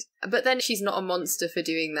so good. But then she's not a monster for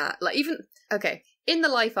doing that. Like, even, okay, in the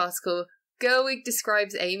Life article, Gerwig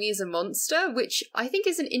describes Amy as a monster, which I think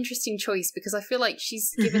is an interesting choice because I feel like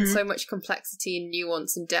she's given so much complexity and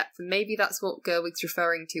nuance and depth, and maybe that's what Gerwig's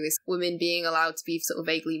referring to, is women being allowed to be sort of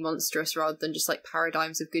vaguely monstrous rather than just like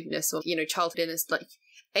paradigms of goodness or, you know, childhood innocence. Like,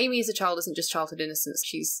 Amy as a child isn't just childhood innocence.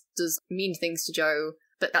 She does mean things to Joe,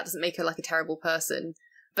 but that doesn't make her like a terrible person.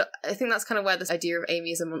 But I think that's kind of where this idea of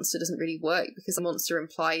Amy as a monster doesn't really work, because a monster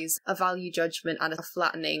implies a value judgment and a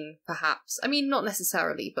flattening, perhaps. I mean, not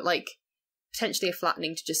necessarily, but like potentially a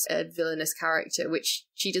flattening to just a villainous character, which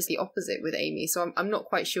she does the opposite with Amy. So I'm not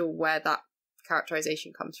quite sure where that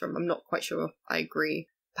characterization comes from. I'm not quite sure I agree.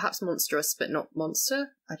 Perhaps monstrous, but not monster?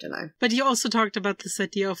 I don't know. But you also talked about this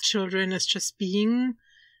idea of children as just being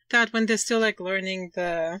that when they're still like learning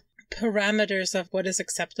the parameters of what is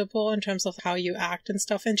acceptable in terms of how you act and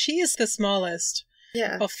stuff. And she is the smallest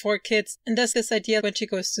of 4 kids. And there's this idea when she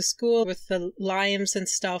goes to school with the limes and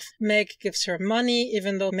stuff, Meg gives her money,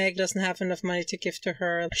 even though Meg doesn't have enough money to give to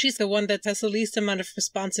her. She's the one that has the least amount of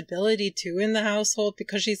responsibility too in the household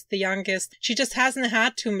because she's the youngest. She just hasn't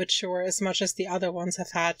had to mature as much as the other ones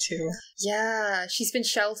have had to. Yeah, she's been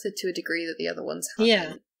sheltered to a degree that the other ones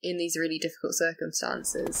haven't in these really difficult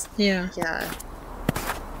circumstances. Yeah. Yeah.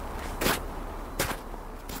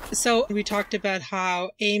 So we talked about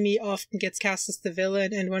how Amy often gets cast as the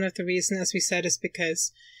villain, and one of the reasons, as we said, is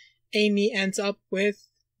because Amy ends up with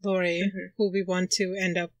Laurie, who we want to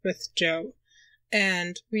end up with Joe.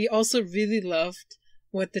 And we also really loved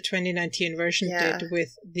what the 2019 version did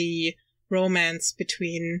with the romance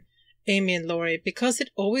between Amy and Laurie, because it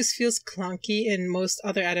always feels clunky in most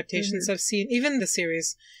other adaptations I've seen, even the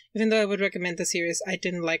series. Even though I would recommend the series, I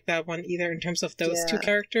didn't like that one either in terms of those two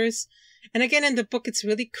characters. And again, in the book, it's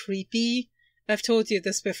really creepy. I've told you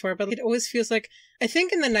this before, but it always feels like, I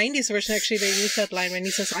think in the 90s version, actually, they use that line when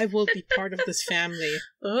he says, I will be part of this family.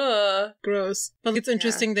 Ugh. Gross. But it's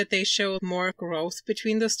interesting that they show more growth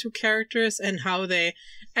between those two characters and how they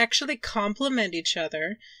actually complement each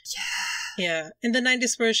other. Yeah. In the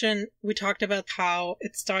 90s version, we talked about how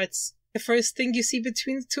it starts, the first thing you see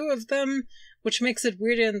between the two of them, which makes it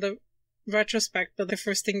weird in the retrospect, but the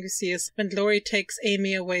first thing you see is when Laurie takes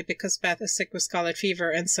Amy away because Beth is sick with scarlet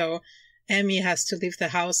fever, and so Amy has to leave the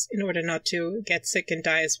house in order not to get sick and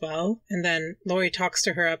die as well. And then Laurie talks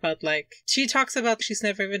to her about, like, she talks about she's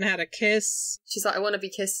never even had a kiss. She's like, I want to be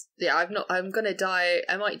kissed. Yeah, I'm gonna die.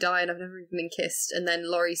 I might die and I've never even been kissed. And then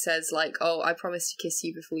Laurie says, like, oh, I promise to kiss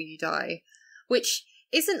you before you die. Which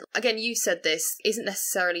isn't, again, you said this, isn't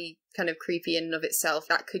necessarily kind of creepy in and of itself.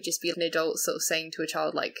 That could just be an adult sort of saying to a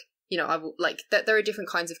child, like, you know, I will, like, there are different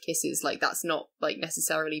kinds of kisses. Like, that's not, like,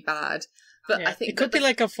 necessarily bad. But I think it could be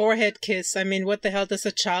like a forehead kiss. I mean, what the hell does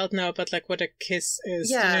a child know about, like, what a kiss is?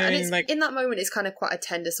 Yeah, you know and I mean? Like, in that moment, it's kind of quite a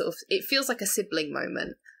tender sort of, it feels like a sibling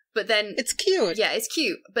moment. But then it's cute. Yeah, it's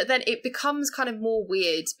cute. But then it becomes kind of more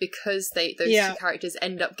weird because those two characters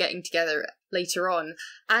end up getting together later on.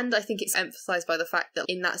 And I think it's emphasized by the fact that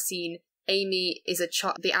in that scene, Amy is a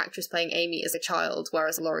child, the actress playing Amy is a child,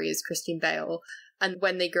 whereas Laurie is Christine Bale. And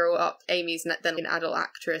when they grow up, Amy's then an adult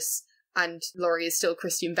actress and Laurie is still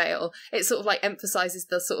Christian Bale. It sort of like emphasizes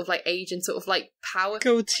the sort of like age and sort of like power.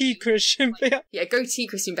 Goatee Christian Bale. Yeah, goatee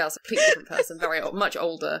Christian Bale's a completely different person, very old, much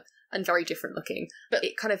older and very different looking. But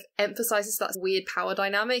it kind of emphasizes that weird power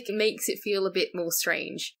dynamic. It makes it feel a bit more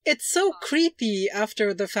strange. It's so creepy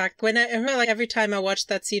after the fact. When like every time I watch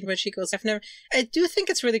that scene where she goes, I do think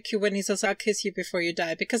it's really cute when he says, I'll kiss you before you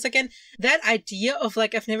die. Because again, that idea of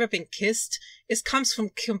like, I've never been kissed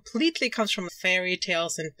completely comes from fairy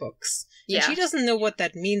tales and books. Yeah. And she doesn't know what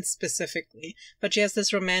that means specifically, but she has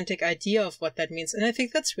this romantic idea of what that means. And I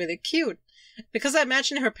think that's really cute. Because I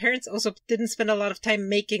imagine her parents also didn't spend a lot of time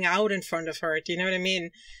making out in front of her. Do you know what I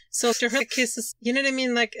mean? So to her, kisses, you know what I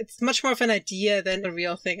mean? Like, it's much more of an idea than a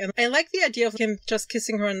real thing. And I like the idea of him just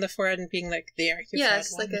kissing her on the forehead and being like, there, you've had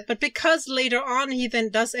one. But because later on he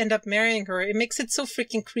then does end up marrying her, it makes it so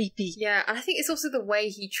freaking creepy. Yeah, and I think it's also the way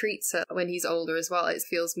he treats her when he's older as well. It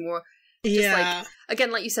feels more... like,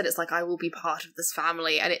 again, like you said, it's like, I will be part of this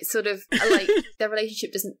family. And it's sort of like, their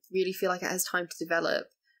relationship doesn't really feel like it has time to develop.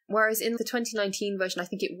 Whereas in the 2019 version, I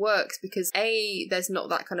think it works because A, there's not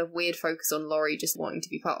that kind of weird focus on Laurie just wanting to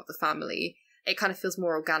be part of the family. It kind of feels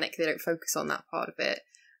more organic. They don't focus on that part of it.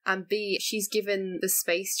 And B, she's given the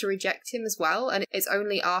space to reject him as well. And it's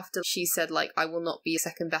only after she said, like, I will not be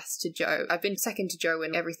second best to Joe. I've been second to Joe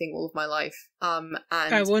in everything all of my life. And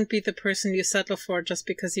I won't be the person you settle for just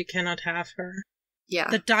because you cannot have her. Yeah.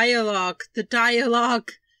 The dialogue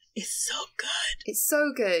is so good. It's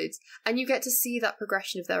so good. And you get to see that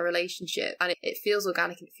progression of their relationship. And it feels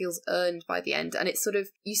organic and it feels earned by the end. And it's sort of,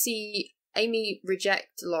 you see Amy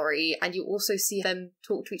reject Laurie and you also see them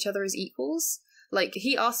talk to each other as equals. Like,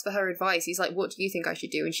 he asks for her advice. He's like, what do you think I should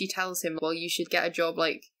do? And she tells him, well, you should get a job,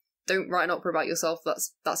 like, don't write an opera about yourself.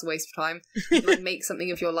 That's a waste of time. Like, make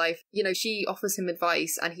something of your life. You know, she offers him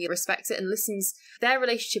advice and he respects it and listens. Their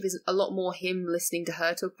relationship is a lot more him listening to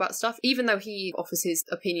her talk about stuff. Even though he offers his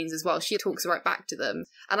opinions as well, she talks right back to them.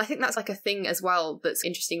 And I think that's like a thing as well that's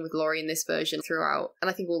interesting with Laurie in this version throughout. And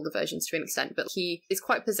I think all the versions to an extent. But he is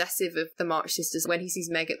quite possessive of the March sisters. When he sees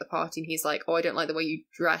Meg at the party and he's like, oh, I don't like the way you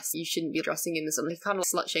dress. You shouldn't be dressing in this. And he kind of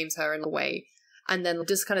slut shames her in a way. And then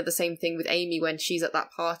does kind of the same thing with Amy when she's at that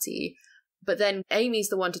party. But then Amy's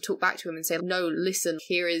the one to talk back to him and say, no, listen,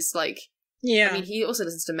 here is like... Yeah. I mean, he also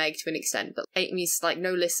listens to Meg to an extent, but Amy's like,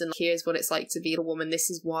 no, listen, here's what it's like to be a woman. This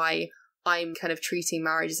is why I'm kind of treating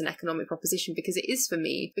marriage as an economic proposition, because it is for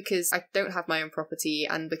me, because I don't have my own property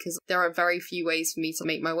and because there are very few ways for me to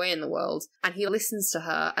make my way in the world. And he listens to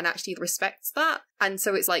her and actually respects that. And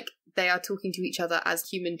so it's like they are talking to each other as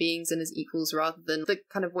human beings and as equals rather than the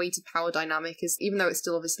kind of weighted power dynamic is, even though it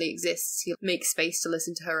still obviously exists, he makes space to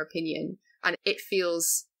listen to her opinion. And it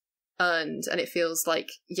feels earned and it feels like,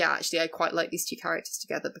 yeah, actually I quite like these two characters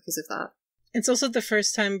together because of that. It's also the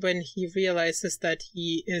first time when he realizes that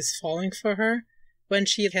he is falling for her, when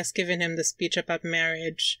she has given him the speech about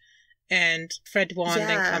marriage and Fred Vaughn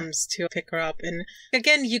then comes to pick her up. And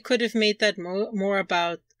again, you could have made that more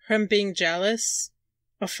about him being jealous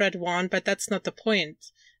of Fred Vaughn, but that's not the point.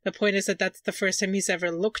 The point is that that's the first time he's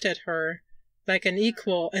ever looked at her like an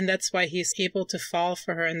equal, and that's why he's able to fall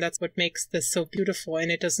for her, and that's what makes this so beautiful.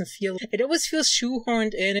 And it always feels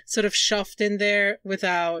shoehorned in, sort of shoved in there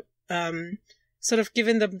without sort of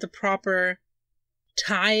giving them the proper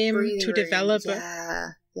time to develop.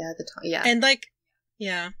 Yeah, the time. Yeah, and like,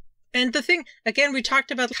 yeah, And the thing, again, we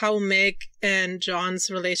talked about how Meg and John's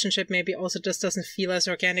relationship maybe also just doesn't feel as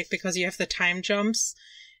organic because you have the time jumps.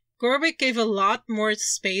 Gerwig gave a lot more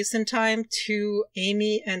space and time to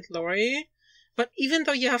Amy and Laurie, but even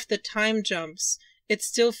though you have the time jumps, it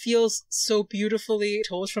still feels so beautifully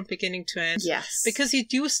told from beginning to end. Yes. Because you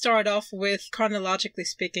do start off with, chronologically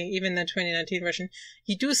speaking, even the 2019 version,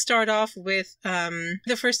 you do start off with,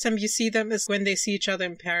 the first time you see them is when they see each other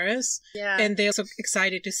in Paris. Yeah. And they're so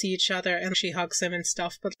excited to see each other and she hugs him and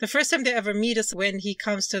stuff. But the first time they ever meet is when he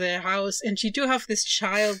comes to their house and you do have this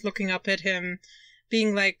child looking up at him,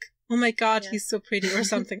 being like, oh my God, he's so pretty or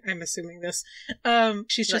something. I'm assuming this.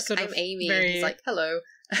 She's just like, sort of I'm Amy. very... And he's like, hello.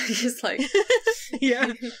 Just like...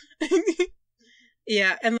 yeah.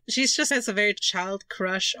 Yeah, and she just has a very child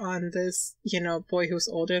crush on this, boy who's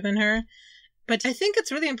older than her. But I think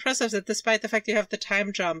it's really impressive that despite the fact you have the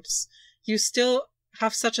time jumps, you still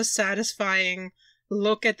have such a satisfying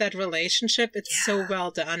look at that relationship. It's so well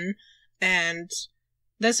done. And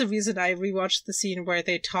there's a reason I rewatched the scene where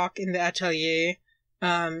they talk in the atelier,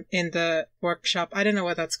 in the workshop. I don't know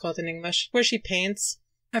what that's called in English. Where she paints.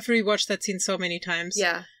 I've rewatched that scene so many times.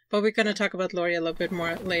 Yeah. But we're going to talk about Laurie a little bit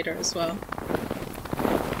more later as well.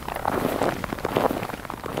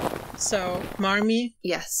 So, Marmee.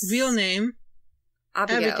 Yes. Real name.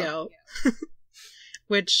 Abigail.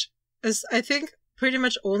 Which is, I think, pretty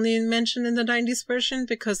much only mentioned in the 90s version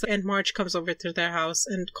because Aunt Marge comes over to their house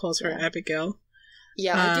and calls her Abigail.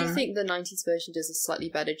 Yeah, I do think the 90s version does a slightly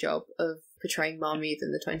better job of portraying Marmee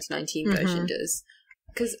than the 2019 version does.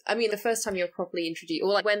 Because, I mean, the first time you're properly introduced,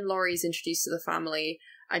 or like when Laurie's introduced to the family,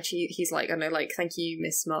 and he's like, I know, like, thank you,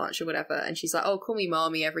 Miss March, or whatever, and she's like, oh, call me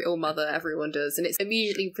Marmee, or Mother, everyone does, and it's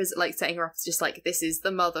immediately, like, setting her up as just like, this is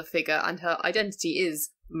the mother figure, and her identity is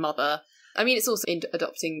Mother. I mean, it's also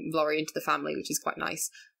adopting Laurie into the family, which is quite nice.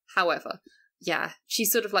 However, yeah,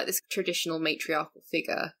 she's sort of like this traditional matriarchal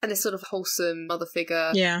figure, and this sort of wholesome mother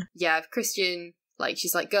figure. Yeah. Yeah, Christian, like,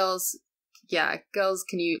 she's like, girls,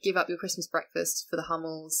 can you give up your Christmas breakfast for the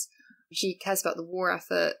Hummels? She cares about the war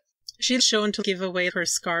effort. She's shown to give away her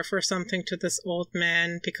scarf or something to this old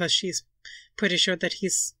man because she's pretty sure that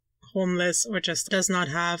he's homeless or just does not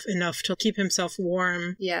have enough to keep himself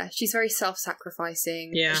warm. Yeah, she's very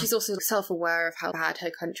self-sacrificing. Yeah. She's also self-aware of how bad her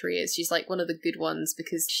country is. She's like one of the good ones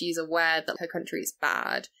because she's aware that her country is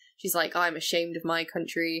bad. She's like, I'm ashamed of my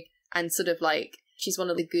country. And sort of like, she's one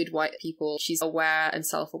of the good white people. She's aware and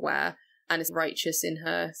self-aware and is righteous in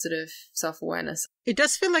her sort of self-awareness. It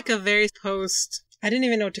does feel like a very I didn't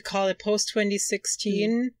even know what to call it,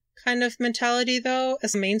 post-2016 kind of mentality, though,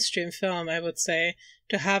 as a mainstream film, I would say,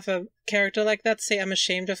 to have a character like that say, I'm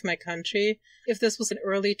ashamed of my country. If this was an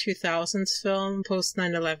early 2000s film, post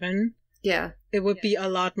 9/11, it would be a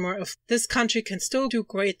lot more of, this country can still do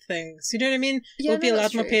great things. You know what I mean? Yeah, it would be a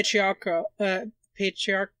lot more patriotic,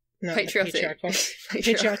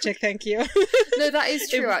 thank you. No, that is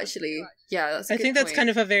true, actually. Yeah, that's a good I think that's point. kind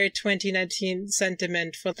of a very 2019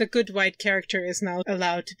 sentiment for the good white character is now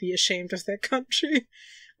allowed to be ashamed of their country.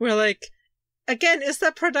 We're like, again, is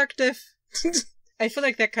that productive? I feel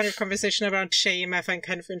like that kind of conversation around shame I find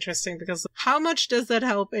kind of interesting because how much does that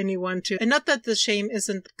help anyone to... And not that the shame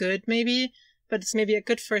isn't good, maybe, but it's maybe a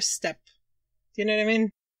good first step. Do you know what I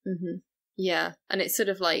mean? Mm-hmm. Yeah, and it's sort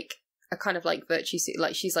of like a kind of like virtue,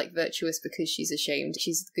 like she's like virtuous because she's ashamed.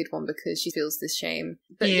 She's the good one because she feels this shame.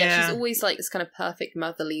 But yeah, she's always like this kind of perfect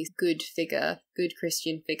motherly, good figure, good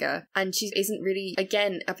Christian figure. And she isn't really,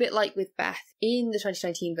 again, a bit like with Beth, in the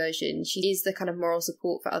 2019 version, she is the kind of moral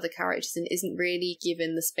support for other characters and isn't really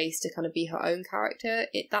given the space to kind of be her own character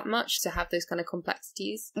that much, to have those kind of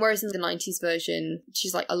complexities. Whereas in the 90s version,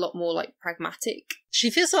 she's like a lot more like pragmatic. She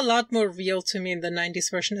feels a lot more real to me in the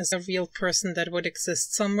 90s version as a real person that would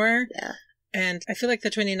exist somewhere. Yeah. And I feel like the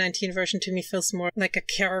 2019 version to me feels more like a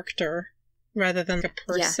character rather than a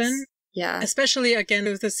person. Yes. Yeah. Especially, again,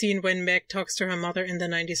 with the scene when Meg talks to her mother in the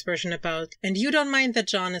 90s version about, and you don't mind that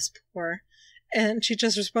John is poor. And she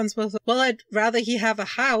just responds with, well, I'd rather he have a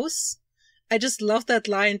house. I just love that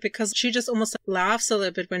line because she just almost laughs a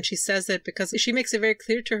little bit when she says it because she makes it very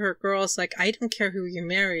clear to her girls, like, I don't care who you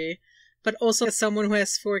marry. But also as someone who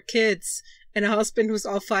has 4 kids and a husband who's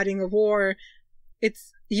all fighting a war,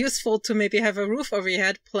 it's useful to maybe have a roof over your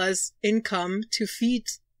head plus income to feed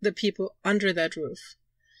the people under that roof.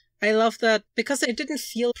 I love that because it didn't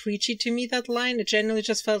feel preachy to me, that line. It generally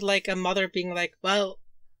just felt like a mother being like, well,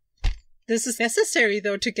 this is necessary,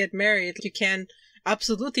 though, to get married. You can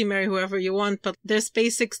absolutely marry whoever you want, but there's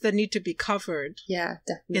basics that need to be covered. Yeah,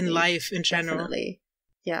 definitely. In life in general. Definitely.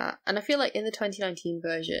 Yeah, and I feel like in the 2019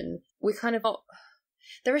 version, we kind of...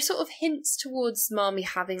 there are sort of hints towards Marmee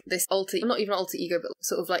having this not even alter ego, but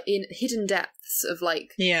sort of like in hidden depths of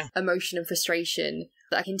like emotion and frustration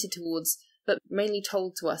that are hinted towards, but mainly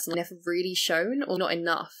told to us and never really shown, or not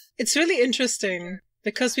enough. It's really interesting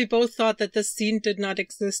because we both thought that this scene did not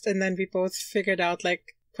exist, and then we both figured out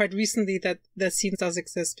like quite recently that the scene does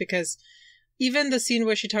exist, because even the scene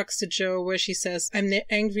where she talks to Joe, where she says, I'm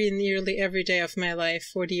angry nearly every day of my life,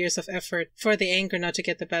 40 years of effort for the anger not to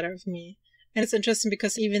get the better of me. And it's interesting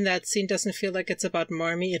because even that scene doesn't feel like it's about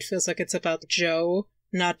Marmee. It feels like it's about Joe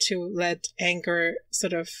not to let anger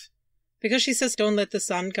sort of... Because she says, don't let the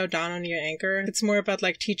sun go down on your anger. It's more about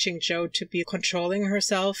like teaching Joe to be controlling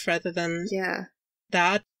herself rather than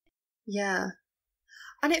that. Yeah.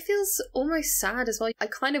 And it feels almost sad as well. I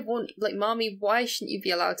kind of want, like, Marmee, why shouldn't you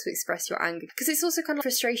be allowed to express your anger? Because it's also kind of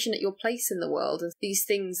frustration at your place in the world, and these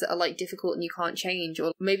things that are, like, difficult and you can't change,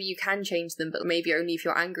 or maybe you can change them, but maybe only if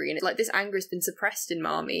you're angry. And it's like, this anger has been suppressed in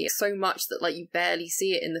Marmee so much that, like, you barely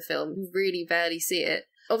see it in the film. You really barely see it.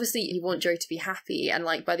 Obviously, you want Joe to be happy, and,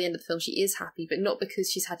 like, by the end of the film, she is happy, but not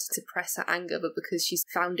because she's had to suppress her anger, but because she's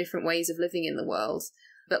found different ways of living in the world.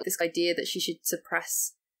 But this idea that she should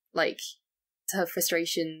suppress, like, her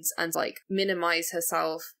frustrations and like minimize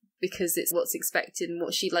herself because it's what's expected and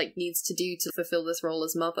what she like needs to do to fulfill this role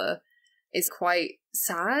as mother is quite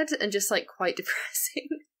sad and just like quite depressing.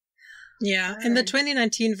 Yeah, and the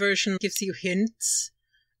 2019 version gives you hints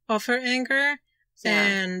of her anger,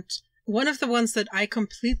 and one of the ones that I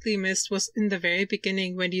completely missed was in the very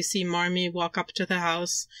beginning when you see Marmee walk up to the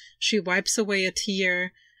house. She wipes away a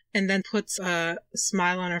tear and then puts a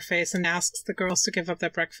smile on her face and asks the girls to give up their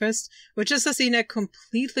breakfast, which is a scene I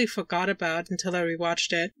completely forgot about until I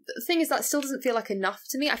rewatched it. The thing is, that still doesn't feel like enough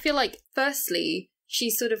to me. I feel like, firstly,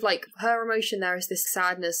 she's sort of like, her emotion there is this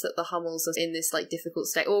sadness that the Hummels are in this like difficult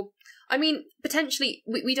state. Or, I mean, potentially,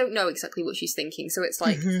 we don't know exactly what she's thinking, so it's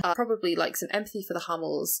like probably like some empathy for the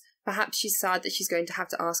Hummels. Perhaps she's sad that she's going to have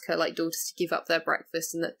to ask her like daughters to give up their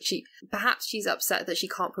breakfast, and that perhaps she's upset that she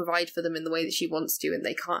can't provide for them in the way that she wants to, and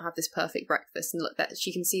they can't have this perfect breakfast, and look, that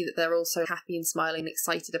she can see that they're all so happy and smiling and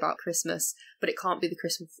excited about Christmas, but it can't be the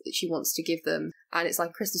Christmas that she wants to give them, and it's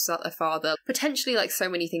like Christmas without their father. Potentially, like, so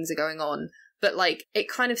many things are going on, but like it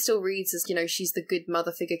kind of still reads as, you know, she's the good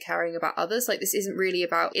mother figure caring about others. Like, this isn't really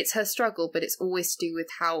about, it's her struggle, but it's always to do with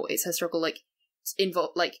how it's her struggle, like,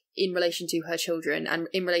 involved, like, in relation to her children and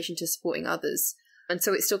in relation to supporting others. And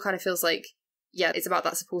so it still kind of feels like, yeah, it's about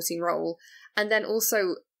that supporting role. And then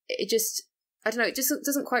also it just, I don't know, it just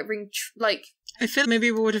doesn't quite ring like, I feel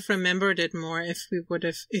maybe we would have remembered it more if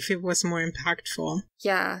it was more impactful.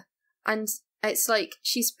 Yeah. And it's like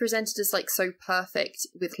she's presented as like so perfect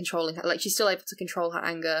with controlling her, like she's still able to control her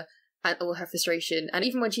anger and all her frustration. And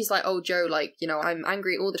even when she's like, oh, Joe, like, you know, I'm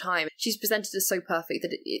angry all the time, she's presented as so perfect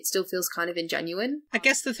that it still feels kind of ingenuine. I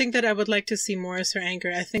guess the thing that I would like to see more is her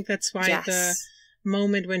anger. I think that's why the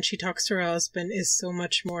moment when she talks to her husband is so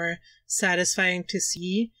much more satisfying to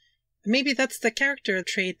see. Maybe that's the character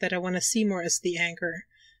trait that I want to see more, is the anger.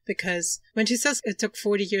 Because when she says it took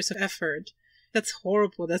 40 years of effort, that's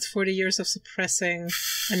horrible. That's 40 years of suppressing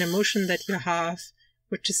an emotion that you have,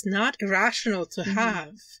 which is not irrational to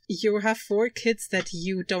have. You have 4 kids that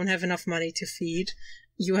you don't have enough money to feed.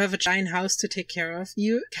 You have a giant house to take care of.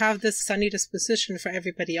 You have this sunny disposition for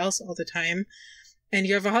everybody else all the time. And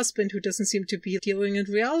you have a husband who doesn't seem to be dealing in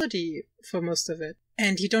reality for most of it.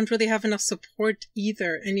 And you don't really have enough support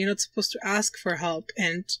either. And you're not supposed to ask for help.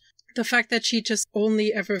 And the fact that she just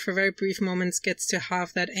only ever for very brief moments gets to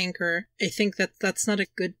have that anger, I think that that's not a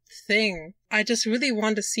good thing. I just really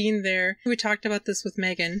want a scene there. We talked about this with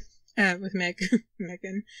Meg.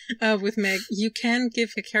 You can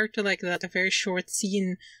give a character like that a very short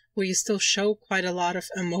scene where you still show quite a lot of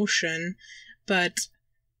emotion, but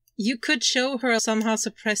you could show her somehow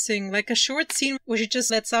suppressing, like a short scene where she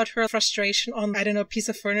just lets out her frustration on, I don't know, a piece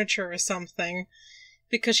of furniture or something,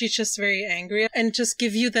 because she's just very angry, and just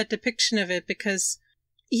give you that depiction of it, because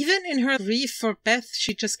even in her grief for Beth,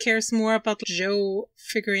 she just cares more about Joe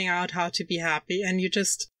figuring out how to be happy, and you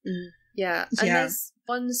just... Yeah, and there's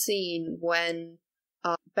one scene when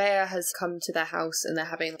Bear has come to their house and they're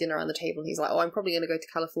having dinner on the table, and he's like, oh, I'm probably going to go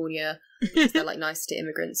to California, because they're like nice to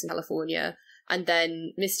immigrants in California. And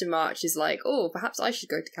then Mr. March is like, oh, perhaps I should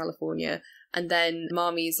go to California. And then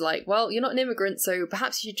Marmee's like, well, you're not an immigrant, so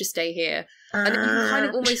perhaps you should just stay here. And you can kind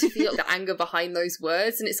of almost feel the anger behind those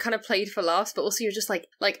words, and it's kind of played for laughs, but also you're just like,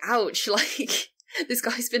 ouch, like, this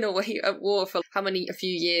guy's been away at war for a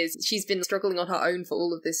few years. She's been struggling on her own for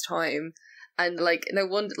all of this time. And, like, no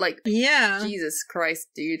wonder, like, yeah, Jesus Christ,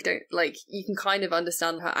 dude, don't, like, you can kind of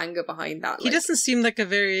understand her anger behind that. He doesn't seem like a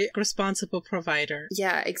very responsible provider.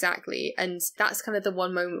 Yeah, exactly. And that's kind of the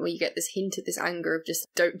one moment where you get this hint of this anger of just,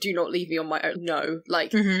 do not leave me on my own. No.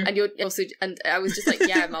 Like, and you're also, and I was just like,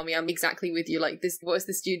 yeah, Mommy, I'm exactly with you. Like, this, what is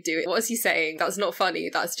this dude doing? What is he saying? That's not funny.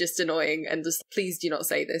 That's just annoying. And just, please do not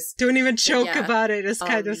say this. Don't even joke about it. It's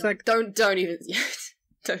kind of like... Don't even...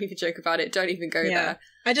 Don't even joke about it. Don't even go there.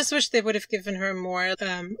 I just wish they would have given her more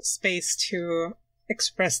space to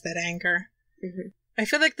express that anger. I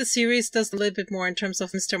feel like the series does a little bit more in terms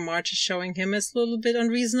of Mr. March showing him as a little bit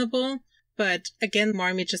unreasonable. But again,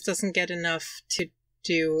 Marmee just doesn't get enough to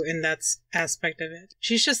do in that aspect of it.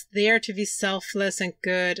 She's just there to be selfless and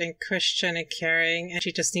good and Christian and caring, and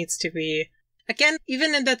she just needs to be... Again,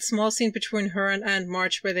 even in that small scene between her and Aunt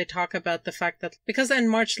March where they talk about the fact that... Because Aunt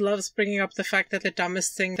March loves bringing up the fact that the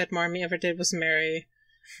dumbest thing that Marmee ever did was marry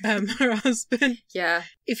her husband. Yeah.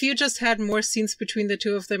 If you just had more scenes between the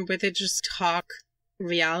two of them where they just talk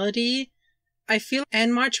reality, I feel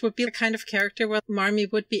Aunt March would be the kind of character where Marmee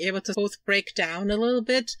would be able to both break down a little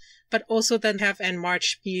bit, but also then have Aunt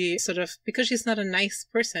March be sort of... Because she's not a nice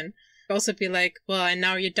person... also be like, well, and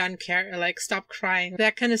now you're done like, stop crying.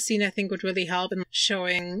 That kind of scene I think would really help in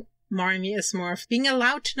showing Marmee as more of being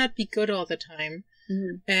allowed to not be good all the time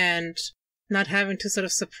and not having to sort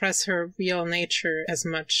of suppress her real nature as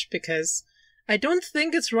much, because I don't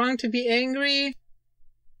think it's wrong to be angry,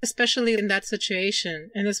 especially in that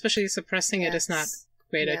situation, and especially suppressing it is not a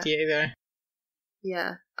great idea either.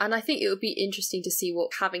 Yeah, and I think it would be interesting to see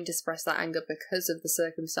what having to suppress that anger because of the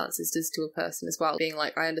circumstances does to a person as well. Being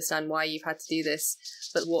like, I understand why you've had to do this,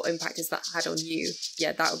 but what impact has that had on you?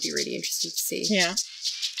 Yeah, that would be really interesting to see. Yeah.